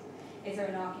communities. Is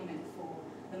there an argument for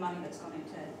the money that's gone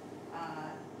into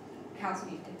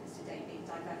council newspapers today being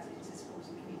diverted into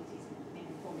supporting communities and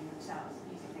informing themselves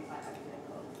using things like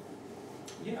Hyperlocal?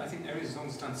 Yeah, I think there is, as long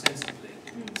as it's done sensibly.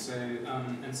 So,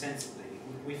 and sensibly,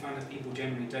 we find that people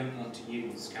generally don't want to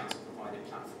use council-provided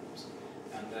platforms,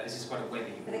 and this is quite a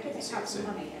webby. But they could take council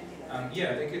money and do that.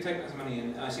 Yeah, they could take council money,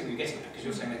 and I see what you're getting at, because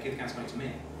you're saying they give council money to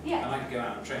me. Yeah. And I could go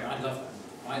out and train. I love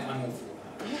that. I'm all for that.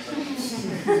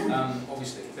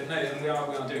 Obviously, but no, and we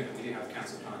are doing it. We do have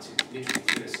council clients who literally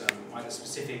give us either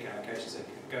specific allocations that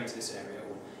go into this area,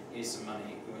 or here's some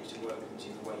money we want you to work with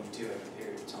you the way you do over a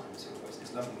period of time. So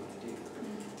it's lovely when you do that.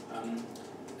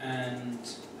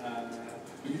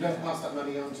 But you don't pass that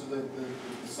money on to the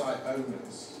site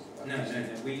owners. No.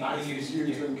 We use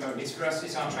it's for us.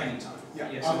 It's our training time.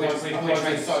 Yeah. So otherwise, we're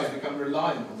the sites become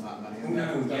reliant on that money.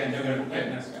 No.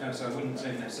 So I wouldn't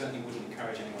certainly wouldn't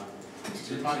encourage anyone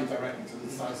to money directly to the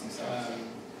sites themselves.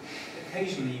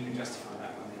 Occasionally, you can justify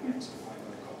that when they get to the point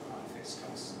where they've got high fixed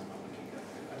costs and they're not looking good.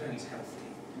 I don't think it's healthy.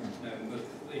 But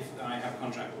if I have a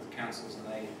contract with the councils and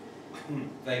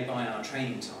they buy our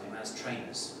training time as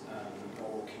trainers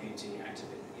or community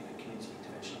community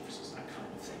intervention officers, that kind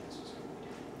of thing.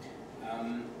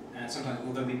 And sometimes,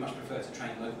 although we much prefer to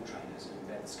train local trainers and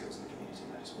embed the skills in the community,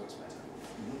 that just works better.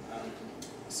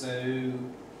 So,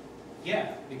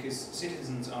 yeah, because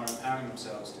citizens are empowering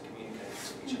themselves to communicate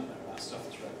to each other about stuff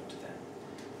that's relevant to them.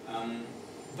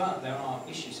 But there are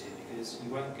issues here because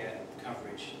you won't get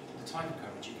coverage, the type of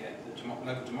coverage you get that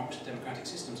local democratic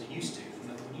systems are used to from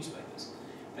local newspapers.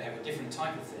 They have a different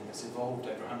type of thing that's evolved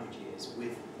over 100 years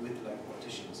with local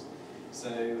politicians. So,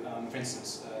 for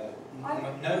instance, no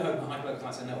hyperlocal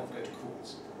clients I know of go to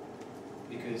courts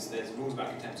because there's rules about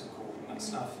contempt of court and that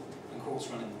stuff, and courts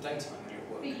run in the daytime when you're at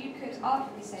work. But you could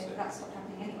arguably say that that's not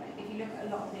happening anyway. If you look at a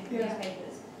lot of local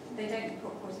newspapers, they don't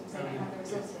report courts because they don't have the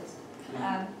resources. Can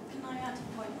I add a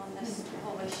point on this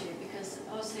whole issue? Because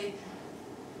obviously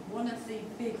one of the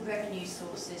big revenue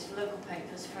sources for local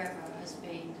papers forever has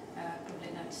been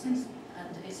public notices,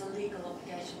 and it's a legal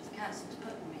obligation for council to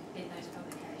put them in those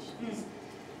publications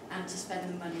and to spend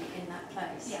the money in that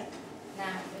place. Yeah.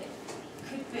 Now, it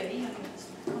could be, I think it's a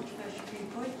controversial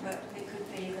viewpoint, but it could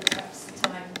be that perhaps the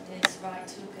time is right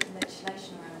to look at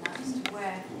legislation around that as to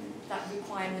where that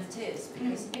requirement is.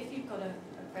 Because if you've got a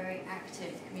very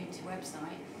active community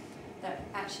website, that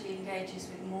actually engages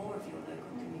with more of your local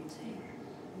community,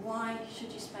 why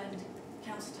should you spend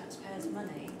council taxpayers'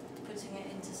 money putting it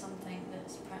into something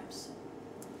that's perhaps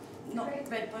not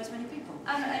read by as many people?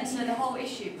 And so the whole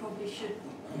issue probably should...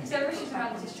 So there are issues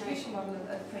around the distribution model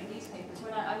of print newspapers.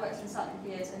 When I worked in Sutton for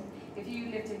years, and if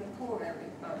you lived in the poor area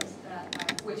of boroughs,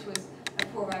 which was a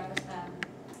poor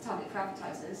target for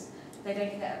advertisers, they'd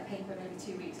only get a paper maybe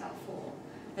 2 weeks out of 4.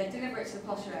 They deliver it to the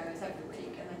posher areas every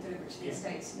week, and then deliver it to the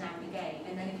estates now and again.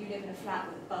 And then if you live in a flat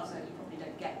with a buzzer, you probably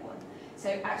don't get one. So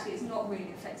actually, it's not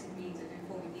really an effective means of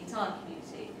informing the entire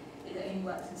community. It only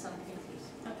works in some communities.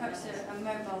 And perhaps a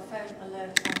mobile phone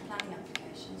alert on planning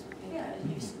applications would be a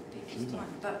use of people's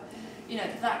time. But, you know,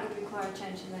 that would require a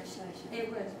change in legislation.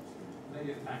 It would.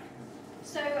 Maybe at the back.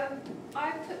 So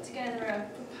I put together a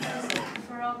proposal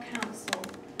for our council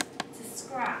to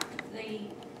scrap the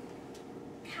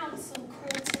council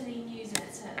quarterly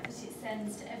newsletter that it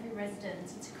sends to every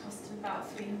resident at a cost of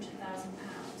about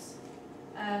 £300,000.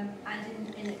 And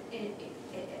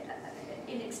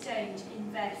in exchange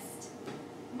invest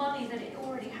money that it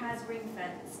already has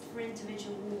ring-fenced for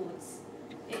individual wards.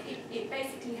 It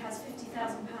basically has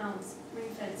 £50,000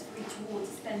 ring-fenced for each ward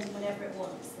to spend on whatever it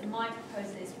wants. And my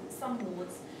proposal is that some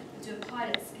wards would do a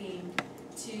pilot scheme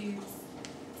to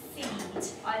seed,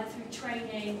 either through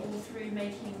training or through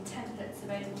making templates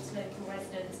available to local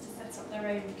residents to set up their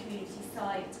own community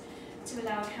site, to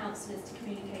allow councillors to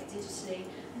communicate digitally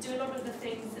and do a lot of the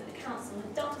things that the council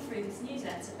have done through this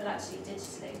newsletter, but actually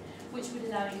digitally, which would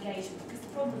allow engagement. Because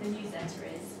the problem with the newsletter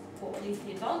is, or at least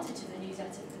the advantage of the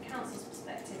newsletter from the council's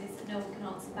perspective, is that no one can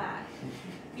answer back.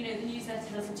 You know, the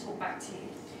newsletter doesn't talk back to you.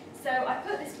 So I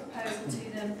put this proposal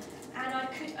to them, and I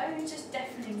could only just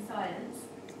deafening silence.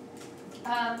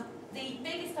 The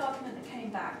biggest argument that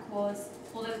came back was,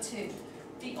 well, there were two.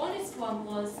 The honest one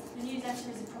was the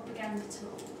newsletter is a propaganda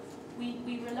tool.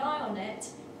 We rely on it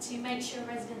to make sure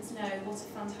residents know what a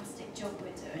fantastic job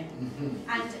we're doing,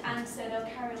 and so they'll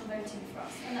carry on voting for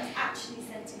us. And that's actually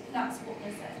said to, that's what they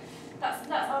said.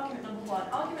 That's argument number one.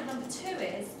 Argument number two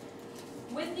is,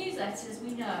 with newsletters,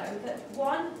 we know that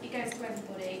one, it goes to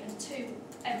everybody, and two,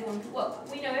 everyone. Well,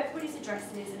 we know everybody's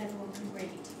addresses and everyone can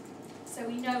read. So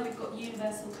we know we've got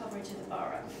universal coverage of the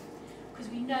borough,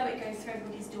 because we know it goes through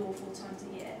everybody's door 4 times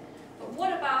a year. But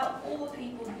what about all the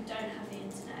people who don't have the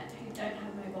internet, who don't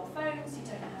have mobile phones, who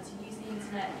don't know how to use the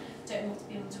internet, don't want to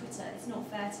be on Twitter? It's not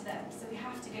fair to them. So we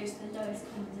have to go to the lowest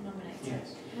common denominator.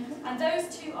 Yes. And those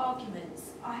two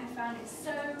arguments, I have found it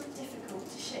so difficult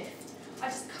to shift. I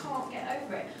just can't get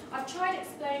over it. I've tried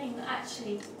explaining that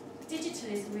actually digital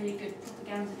is a really good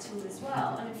propaganda tool as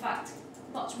well, and in fact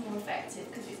much more effective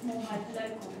because it's more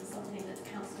hyperlocal than something that's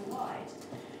council-wide.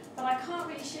 But I can't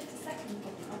really shift the second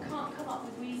problem. I can't come up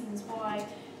with reasons why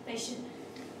they should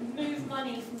move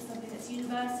money from something that's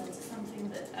universal to something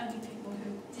that only people who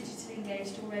are digitally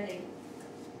engaged already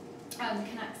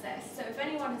can access. So if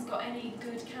anyone has got any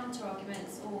good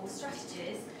counter-arguments or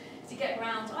strategies to get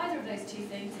around either of those two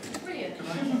things, it's brilliant.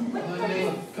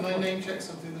 Can I name check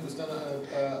something that was done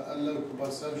at a local by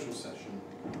social session?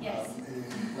 Yes. In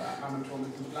Hamilton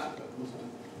and Blackburn, wasn't it?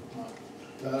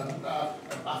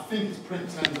 I think it's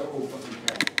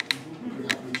print10.org.uk,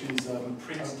 which is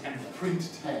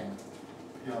print10,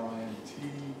 P-R-I-N-T,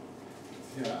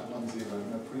 yeah, 10, no,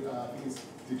 I think it's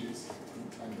digits,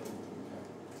 print10.org.uk,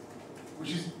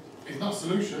 which is, it's not a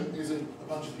solution, it's a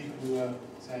bunch of people who are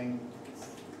saying,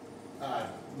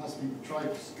 must be, try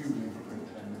Googling for print10.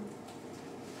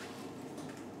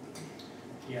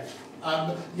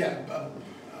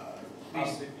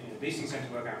 These things tend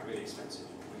to work out really expensive.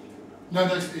 No,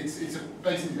 it's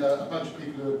basically a bunch of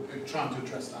people who are trying to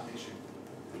address that issue.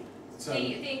 So,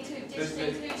 the inclusion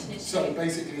issue. So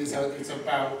basically, it's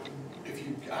about if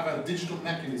you have a digital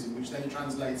mechanism which then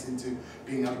translates into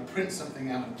being able to print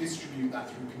something out and distribute that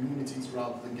through communities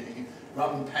rather than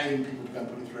paying people to go and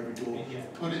put it through every door. Yeah.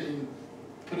 Put it in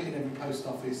every post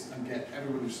office and get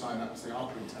everybody to sign up and say, I'll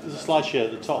print it. There's a slideshow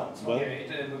at the top as well.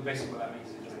 Yeah, basically what that means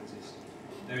is it doesn't exist.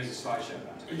 There is a slideshow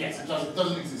about it. Yes, it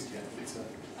doesn't exist yet. It's a...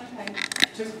 Okay.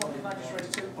 2 points, can I just raise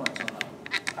 2 points on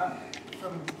that?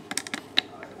 From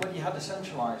when you had a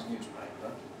centralised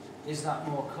newspaper, is that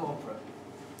more corporate?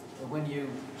 Or when you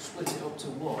split it up to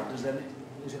ward, is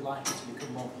it likely to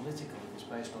become more political if it's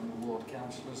based on the ward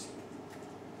councillors?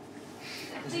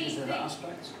 Is there that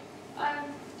aspect?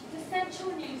 The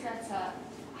central newsletter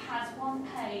has 1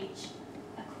 page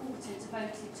a quarter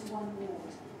devoted to 1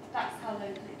 ward. That's how local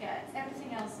it gets.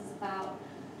 Everything else is about,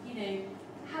 you know,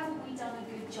 haven't we done a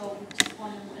good job of just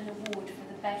won an award for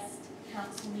the best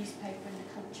council newspaper in the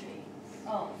country?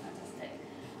 Oh, fantastic.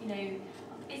 You know,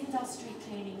 isn't our street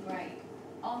cleaning great?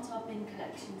 aren't our bin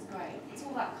collections great? It's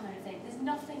all that kind of thing. There's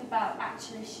nothing about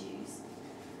actual issues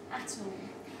at all.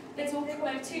 It's all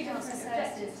promoting two different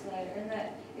objectives though, and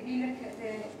that if you look at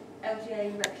the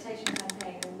LGA reputation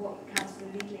campaign and what council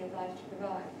are legally obliged to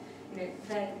provide, you know,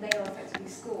 they are effectively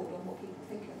scored on what people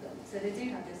think of them. So they do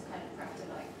have this kind of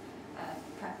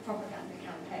propaganda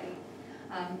campaign.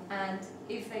 And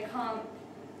if they can't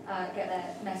get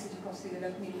their message across through the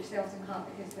local media, which they often can't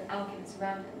because the arguments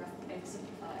around it are often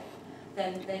oversimplified,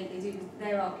 then they do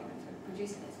their argument for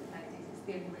producing this with magazines. It's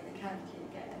the only way they can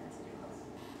get their message across.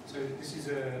 So if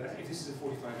this is a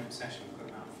 45-minute session, we've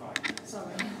got about 5 minutes.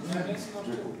 Sorry. No, that's not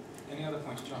cool. Any other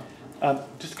points, John?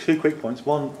 Just 2 quick points.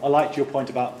 One, I liked your point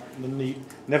about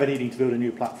never needing to build a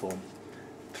new platform.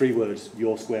 3 words,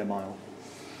 your square mile.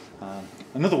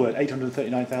 Another word,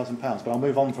 £839,000, but I'll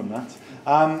move on from that.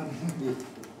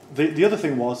 The other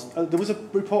thing was, there was a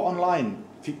report online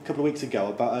a couple of weeks ago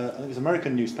about, I think it was an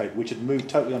American newspaper, which had moved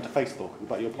totally onto Facebook,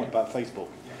 about your point about Facebook.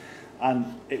 And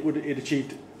it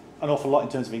achieved an awful lot in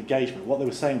terms of engagement. What they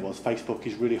were saying was Facebook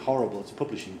is really horrible as a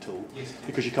publishing tool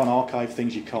because you can't archive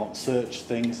things, you can't search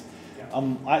things.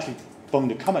 I actually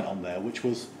bunged a comment on there, which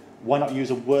was, why not use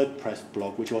a WordPress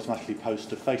blog which automatically posts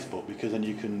to Facebook, because then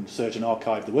you can search and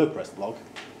archive the WordPress blog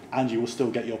and you will still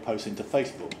get your posts into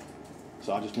Facebook.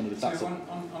 So I just wondered if that's... So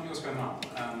on your square mile,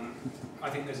 I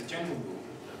think there's a general rule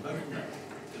that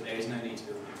there is no need to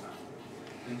build a new platform.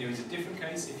 And there is a different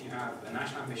case if you have a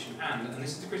national ambition and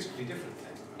this is a critically different thing,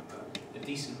 a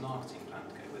decent marketing plan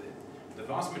to go with it. The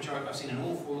vast majority, I've seen an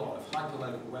awful lot of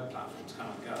hyperlocal web platforms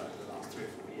come and go over the last 3 or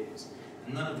 4 years,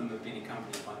 and none of them have been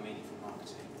accompanied by meaningful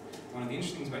marketing. One of the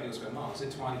interesting things about your square mile is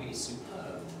that Twilight is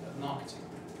superb at marketing.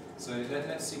 So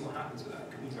let's see what happens with that.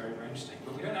 It could be very, very interesting.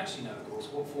 But we don't actually know, of course,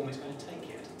 what form it's going to take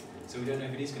yet. So we don't know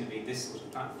if it is going to be this sort of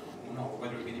platform or not, or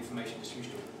whether it will be an information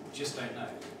distribution. We just don't know.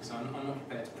 So I'm not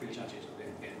prepared to prejudge it or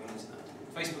get everyone into that.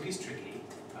 Facebook is tricky.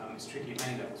 It's tricky at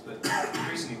many levels, but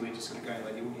increasingly we're just going to go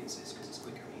where the audience is because it's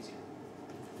quicker and easier.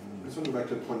 I just want to go back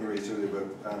to the point you raised earlier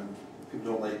about people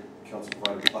don't like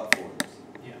council-provided platforms.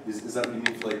 Yeah. Is that what you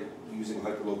mean for like using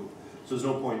Hyperlocal? So there's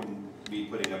no point in me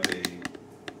putting up a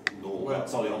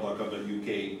solihull.gov.uk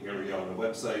area on a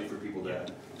website for people to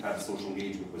have social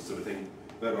engagement with, sort of thing.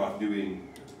 Better off doing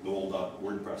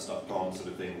lowell.wordpress.com sort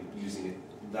of thing, using it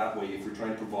that way if you're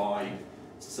trying to provide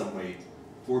some way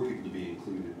for people to be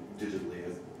included digitally,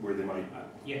 where they might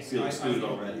feel excluded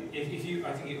already.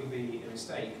 I think it would be a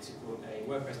mistake to put a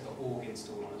WordPress.org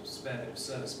install on a spare bit of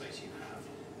server space you have,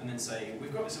 and then say,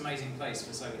 we've got this amazing place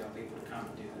for Solihull people to come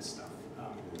and do this stuff.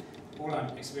 All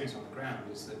I'm experiencing on the ground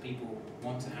is that people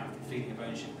want to have the feeling of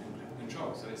ownership and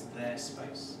control, so it's their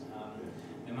space.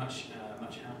 They're much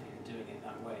happier doing it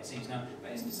that way, it seems. Now,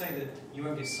 that isn't to say that you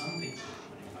won't get some people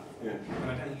on your platform, but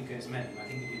I don't think you get as many. I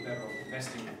think you'd be better off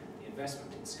investing the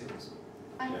investment in skills.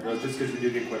 Just because we do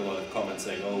get quite a lot of comments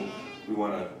saying, oh, we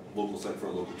want a local site for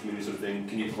a local community sort of thing,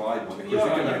 can you provide one?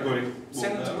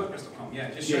 Send them to WordPress.com,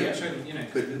 just show them, you know.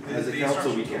 But as a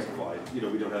council we can't provide, we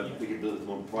don't have, we can build it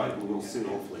one provide, but we'll soon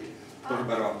hopefully. But we're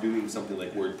better off doing something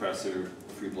like WordPress or a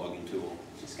free blogging tool.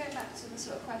 Just going back to the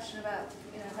sort of question about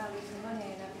value for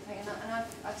money and everything, and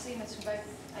I've seen this from both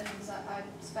ends. I've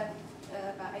spent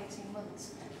about 18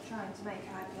 months trying to make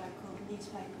Hyperlocal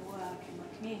newspaper work in my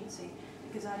community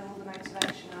because I had all the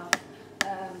motivation of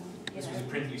this was a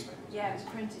print newspaper? Yeah, it was a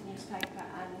printed newspaper,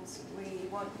 and we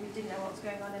didn't know what was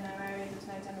going on in our area. There was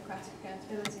no democratic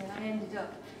accountability, and I ended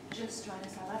up just trying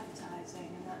to sell advertising,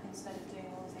 and that instead of doing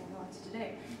all the things I wanted to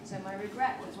do. So my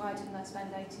regret was, why didn't I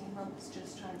spend 18 months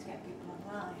just trying to get people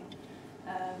online,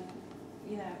 and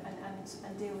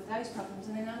deal with those problems?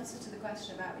 And in answer to the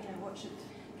question about, what should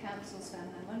councils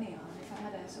spend their money on, if I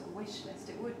had a sort of wish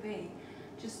list, it would be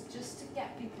just to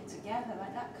get people together.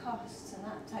 Like, that costs and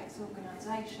that takes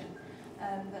organisation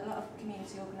that a lot of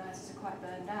community organisers are quite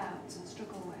burned out and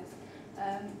struggle with.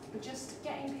 But just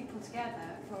getting people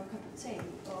together for a cup of tea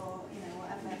or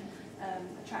whatever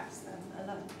attracts them, a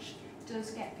lunch,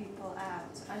 does get people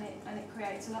out, and it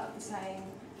creates a lot of the same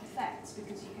effects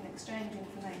because you can exchange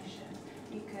information.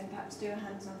 You can perhaps do a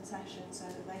hands-on session so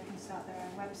that they can start their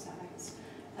own websites.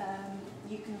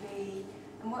 You can be,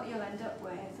 and what you'll end up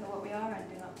with, or what we are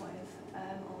ending up with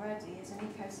already, is an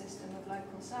ecosystem of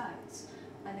local sites.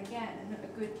 And again, a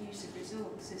good use of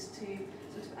resource is to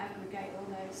sort of aggregate all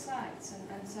those sites, and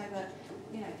so that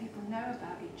people know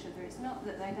about each other. It's not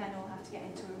that they then all have to get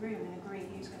into a room and agree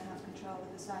who's going to have control of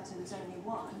the site, so there's only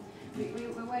one.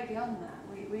 We're way beyond that.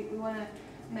 We want to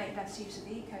make best use of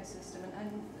the ecosystem, and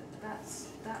that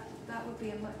would be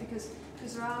because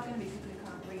there are going to be people who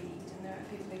can't read, and there are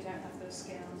people who don't have those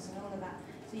skills and all of that.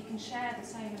 So you can share the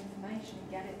same information and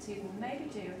get it to them,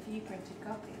 maybe do a few printed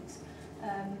copies.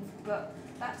 But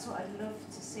that's what I'd love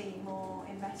to see more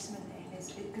investment in,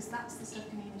 is because that's the stuff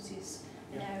communities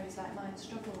in areas like mine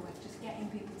struggle with. Just getting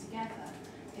people together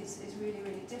is really,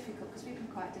 really difficult because people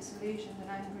are quite disillusioned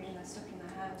and angry and they're stuck in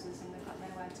their houses and they've got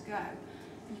nowhere to go.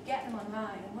 You get them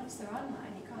online, and once they're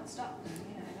online, you can't stop them.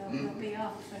 You know, they'll be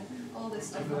off, and all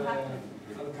this stuff will happen.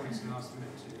 Other points in the last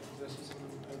minute too. Is there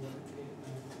someone over here?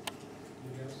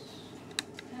 Anybody else?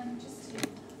 Just to,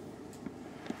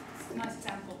 it's a nice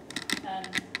example.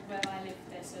 Where I live,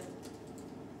 there's a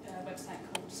website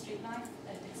called Street Life,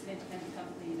 and it's an independent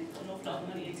company, and they've put an awful lot of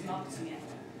money into marketing it.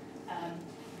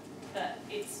 But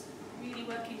it's really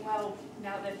working well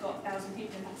now that they've got 1,000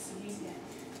 people in Manchester using it.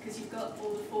 Because you've got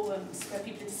all the forums where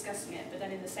people are discussing it, but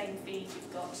then in the same feed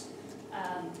you've got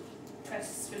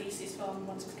press releases from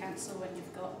Wandsworth Council, and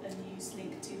you've got a news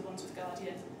link to the Wandsworth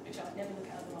Guardian, which I'd never look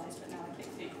at otherwise, but now I click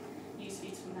through news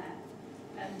feeds from there.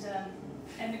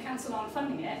 And the council aren't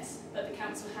funding it, but the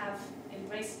council have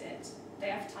embraced it.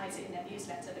 They advertise it in their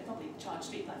newsletter. They probably charge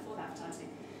Streetlight for the advertising.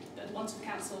 But the Wandsworth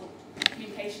Council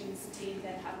communications team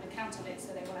then have an account on it,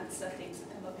 so they will answer things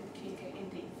that come up in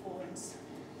the forums,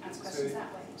 answer questions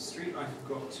that way. Streetlife have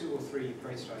got 2 or 3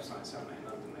 prototype sites, haven't they, in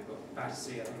London? They've got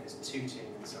Battersea, I think there's Tooting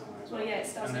and somewhere as well. Well, yeah, it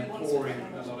starts and they're with pouring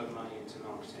a lot of money into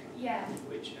marketing. Yeah.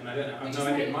 Which, and I don't know, I have no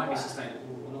idea, it might be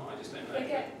sustainable or not, I just don't know.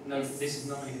 No, this is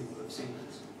not many people have seen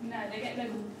this. No, they get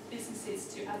local businesses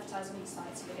to advertise on these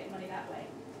sites, so they get money that way.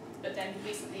 But then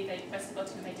recently they pressed the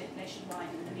button and made it nationwide,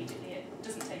 and immediately it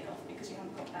doesn't take off because you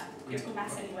haven't got that critical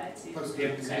mass anywhere to.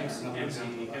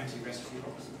 Empty restaurant.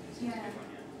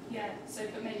 Yeah, so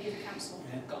but maybe if the council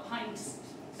got behind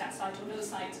that site or another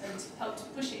site and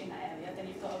helped push it in that area, then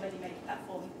you've got a ready-made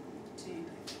platform to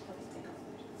help it take off.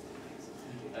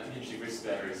 An interesting risk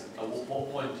there is, at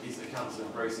what point is the council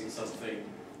embracing something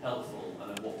helpful,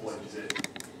 and at what point is it,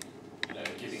 you know,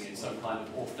 giving it some kind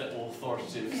of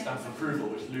authoritative stamp of approval,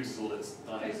 which loses all its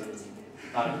dynamism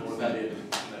and radical rebellion?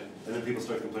 And then people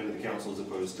start complaining to the council as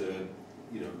opposed to,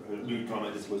 you know, a lewd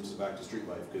comment as opposed to back to Street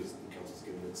Life because the council's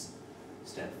given its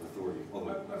stamp of authority,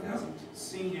 although it hasn't.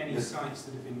 Seen any sites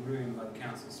that have been ruined by the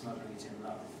council smothering it in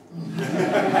love?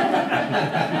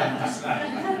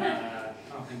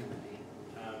 Can't think of any,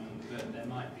 but there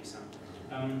might be some.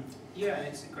 Yeah,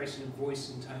 it's a question of voice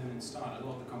and tone and style. A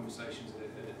lot of the conversations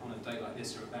on a day like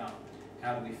this are about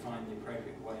how do we find the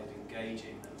appropriate way of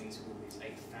engaging that meets all these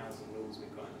 8,000 rules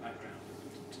we've got in the background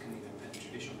to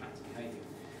traditional patterns of behaviour.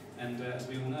 And as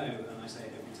we all know, and I say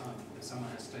it every time, that someone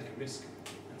has to take a risk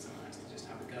and someone has to just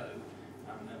have a go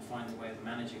and find a way of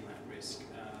managing that risk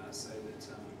so that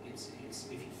it's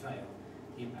if you fail,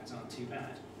 the impacts aren't too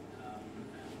bad. And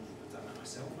I've done that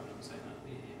myself. I'm not saying that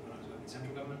when I was working in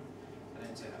central government. I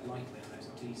don't say that lightly. I know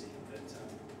it's not easy, but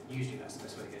usually that's the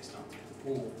best way to get started.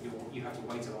 Or you have to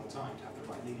wait a long time to have the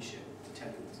right leadership to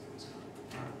tell you what's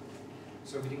going on.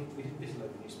 So we didn't visit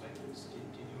local newspapers. Did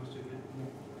you want to do a bit more?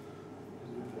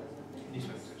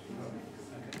 Newspapers actually.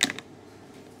 Okay.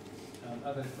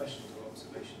 Other questions or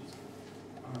observations?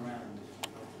 I'm around.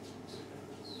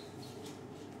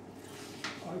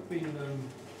 I've been,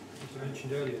 as I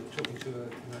mentioned earlier, talking to a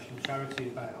national charity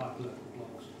about hyperlocal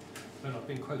blogs, and I've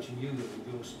been quoting you with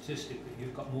your statistic that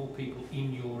you've got more people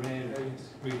in your area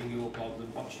reading your blog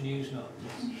than watch news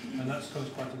nights, and that's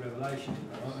caused quite a revelation.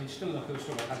 It's still like a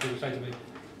sort of have people say to me,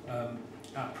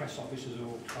 our press officers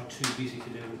are too busy to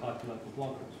deal with hyperlocal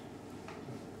bloggers,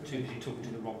 too busy talking to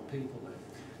the wrong people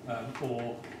then,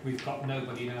 or we've got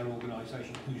nobody in our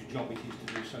organisation whose job it is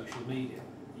to do social media.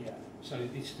 Yeah. So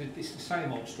it's the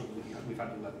same old struggle that we've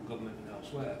had in local government and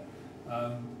elsewhere,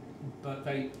 but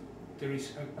there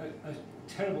is a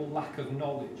terrible lack of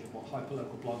knowledge of what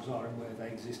hyperlocal blogs are and where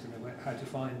they exist and how to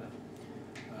find them.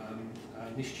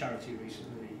 And this charity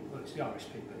recently, well, it's the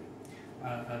RSPB,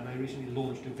 and they recently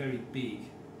launched a very big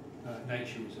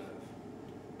nature reserve,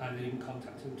 and they didn't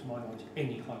contact, to my knowledge,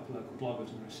 any hyperlocal bloggers,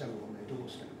 and there are several on their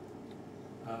doorstep.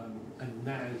 And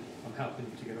now I'm helping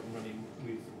them to get up and running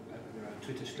with their own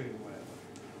Twitter stream or whatever.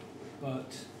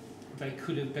 But they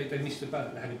could have, they missed the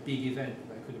boat. They had a big event.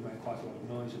 They could have made quite a lot of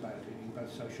noise about it in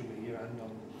both social media and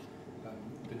on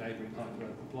the neighbouring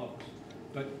hyperlocal blogs.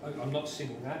 But I'm not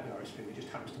singling out the RSP. It just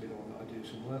happens to be the one that I do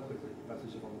some work with, both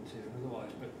as a volunteer and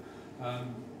otherwise. But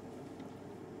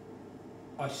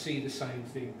I see the same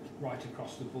thing right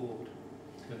across the board.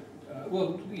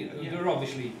 Well, you know, there are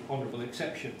obviously honourable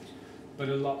exceptions, but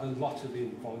a lot of the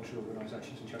voluntary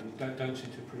organisations and charities don't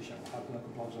seem to appreciate what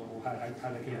hyperlocal blogs are or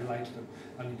how they can relate to them,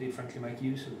 and indeed, frankly, make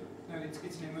use of them. No, it's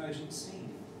an emergent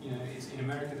scene. You know, in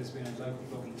America there's been a local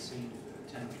blogging scene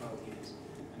for 10 or 12 years,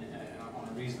 and on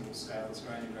a reasonable scale, it's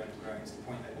growing and growing and growing to the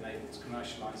point they've been able to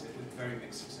commercialise it with very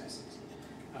mixed successes.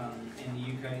 In the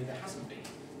UK, there hasn't been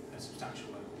a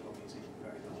substantial local blogging team for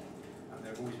very long.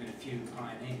 There have always been a few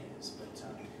pioneers, but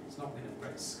it's not been a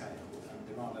great scale.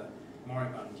 The rather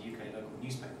moribund UK local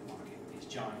newspaper market, with these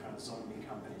giant kind of zombie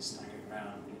companies staggering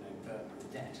around, burdened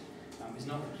with debt, is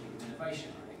not complete with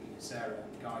innovation. I think Sarah and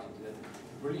the Guardian did a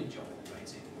brilliant job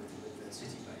innovating with the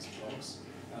city-based blogs.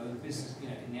 The business,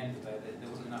 in the end of the day, there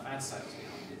wasn't enough ad sales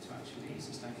behind it to actually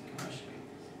sustain it commercially.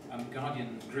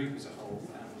 Guardian Group as a whole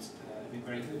has been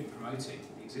very good in promoting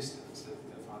the existence of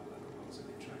hyperlocal blogs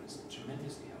of interest,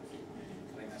 tremendously helpful.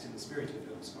 I think that's in the spirit of the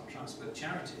Build Smart Trust. But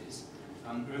charities,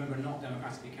 remember, are not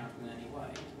democratically accountable in any way,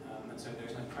 and so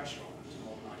there's no pressure on them to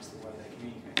modernise the way they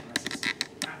communicate unless it's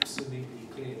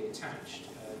absolutely clearly attached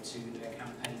to their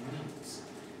campaign needs.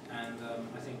 And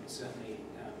I think certainly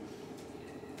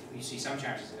you see some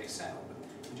charities that excel, but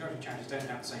the majority of charities don't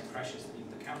have the same pressures that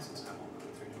even the councils have on them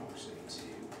through democracy to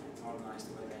modernise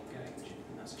the way they engage,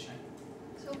 and that's a shame.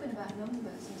 It's all been about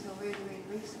numbers until really, really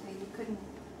recently. You couldn't,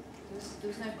 there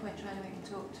was no point trying to even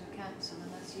talk to a council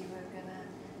unless you were going to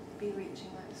be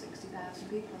reaching like 60,000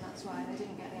 people, and that's why they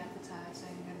didn't get the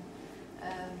advertising.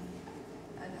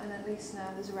 And at least now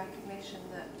there's a recognition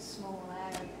that small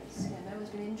areas, no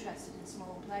one's been interested in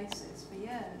small places for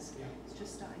years. Yeah. It's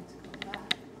just starting to come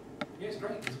back. Yeah, it's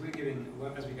great because we're giving,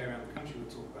 as we go around the country, we'll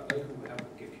talk about local, we'll help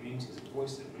give communities a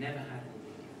voice that never had any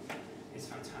media. It's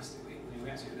fantastic.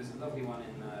 There's a lovely one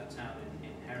in town in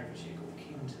Herefordshire called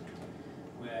Kington,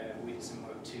 where we did some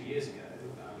work 2 years ago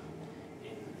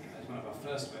as one of our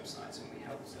first websites, and we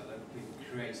helped local people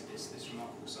create this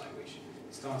remarkable site, which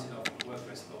started off on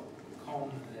WordPress.com,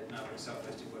 and they've now got a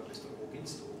self-hosted WordPress.org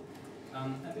install.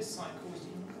 And this site caused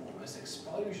an enormous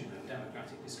explosion of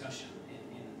democratic discussion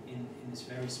in this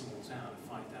very small town of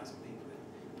 5,000 people in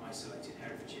isolated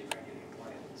Herefordshire, regularly in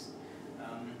Wales.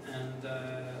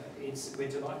 We're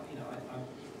delighted,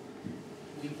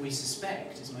 we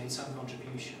suspect it's made some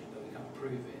contribution, though we can't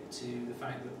prove it, to the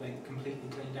fact that they completely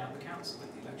cleaned out the council in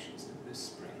the elections this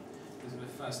spring. Because for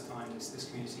the first time this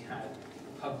community had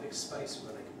a public space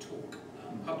where they could talk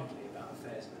publicly about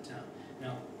affairs in the town.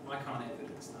 Now, I can't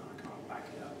evidence that, I can't back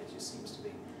it up, it just seems to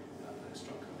be a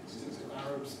strong coincidence. Is it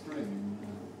Arab Spring?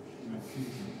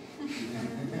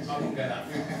 I won't go that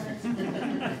far.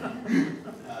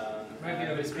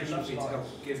 It's been lovely to help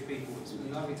give people. It's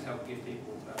been lovely to help give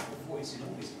people a voice in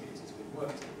all these communities we've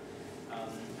worked in.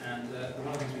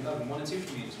 One of the things we love in 1 or 2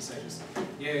 communities say just,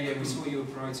 yeah, we saw you were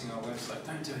promoting our website.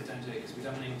 Don't do it, because we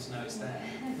don't want anyone to know it's there.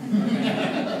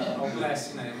 Oh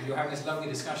bless, you're having this lovely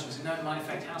discussion. So no, it might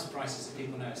affect house prices if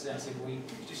people know it's there. I said, well, you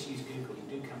just use Google. You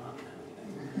do come up now.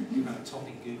 You kind of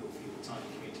topping Google for your tiny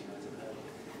community knows it earlier.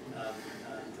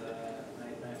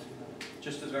 They actually love it.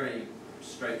 Just a very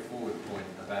straightforward point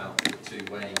about the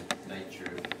two-way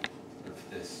nature of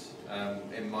this.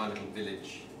 In my little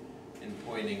village in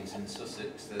Poynings in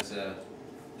Sussex, there's a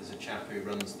chap who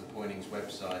runs the Poynings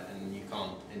website, and you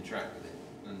can't interact with it.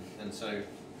 And so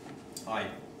I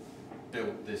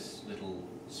built this little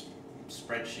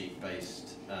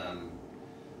spreadsheet-based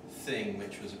thing,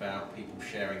 which was about people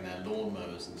sharing their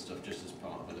lawnmowers and stuff, just as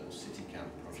part of a little city camp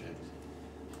project.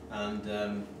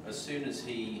 And as soon as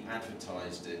he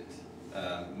advertised it,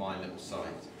 my little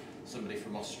site, somebody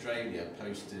from Australia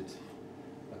posted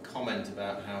a comment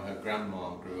about how her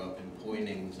grandma grew up in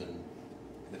Poynings and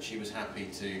that she was happy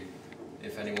to,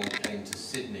 if anyone came to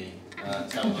Sydney,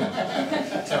 tell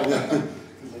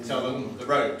them the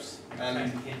ropes.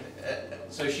 And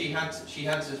so she had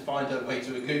to find her way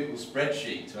to a Google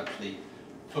spreadsheet to actually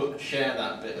share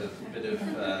that bit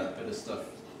of stuff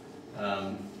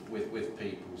with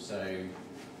people. So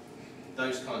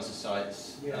those kinds of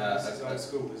sites it's old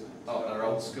school, isn't it? Are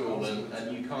old school,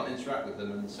 and you can't interact with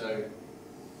them, and so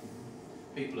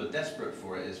people are desperate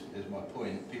for it. Is my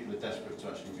point. People are desperate to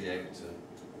actually be able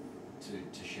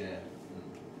to share. And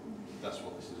that's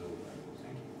what this is all about.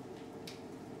 Thank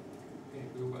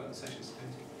you. Okay, we'll session's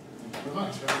closed. Thank you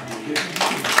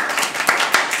very much.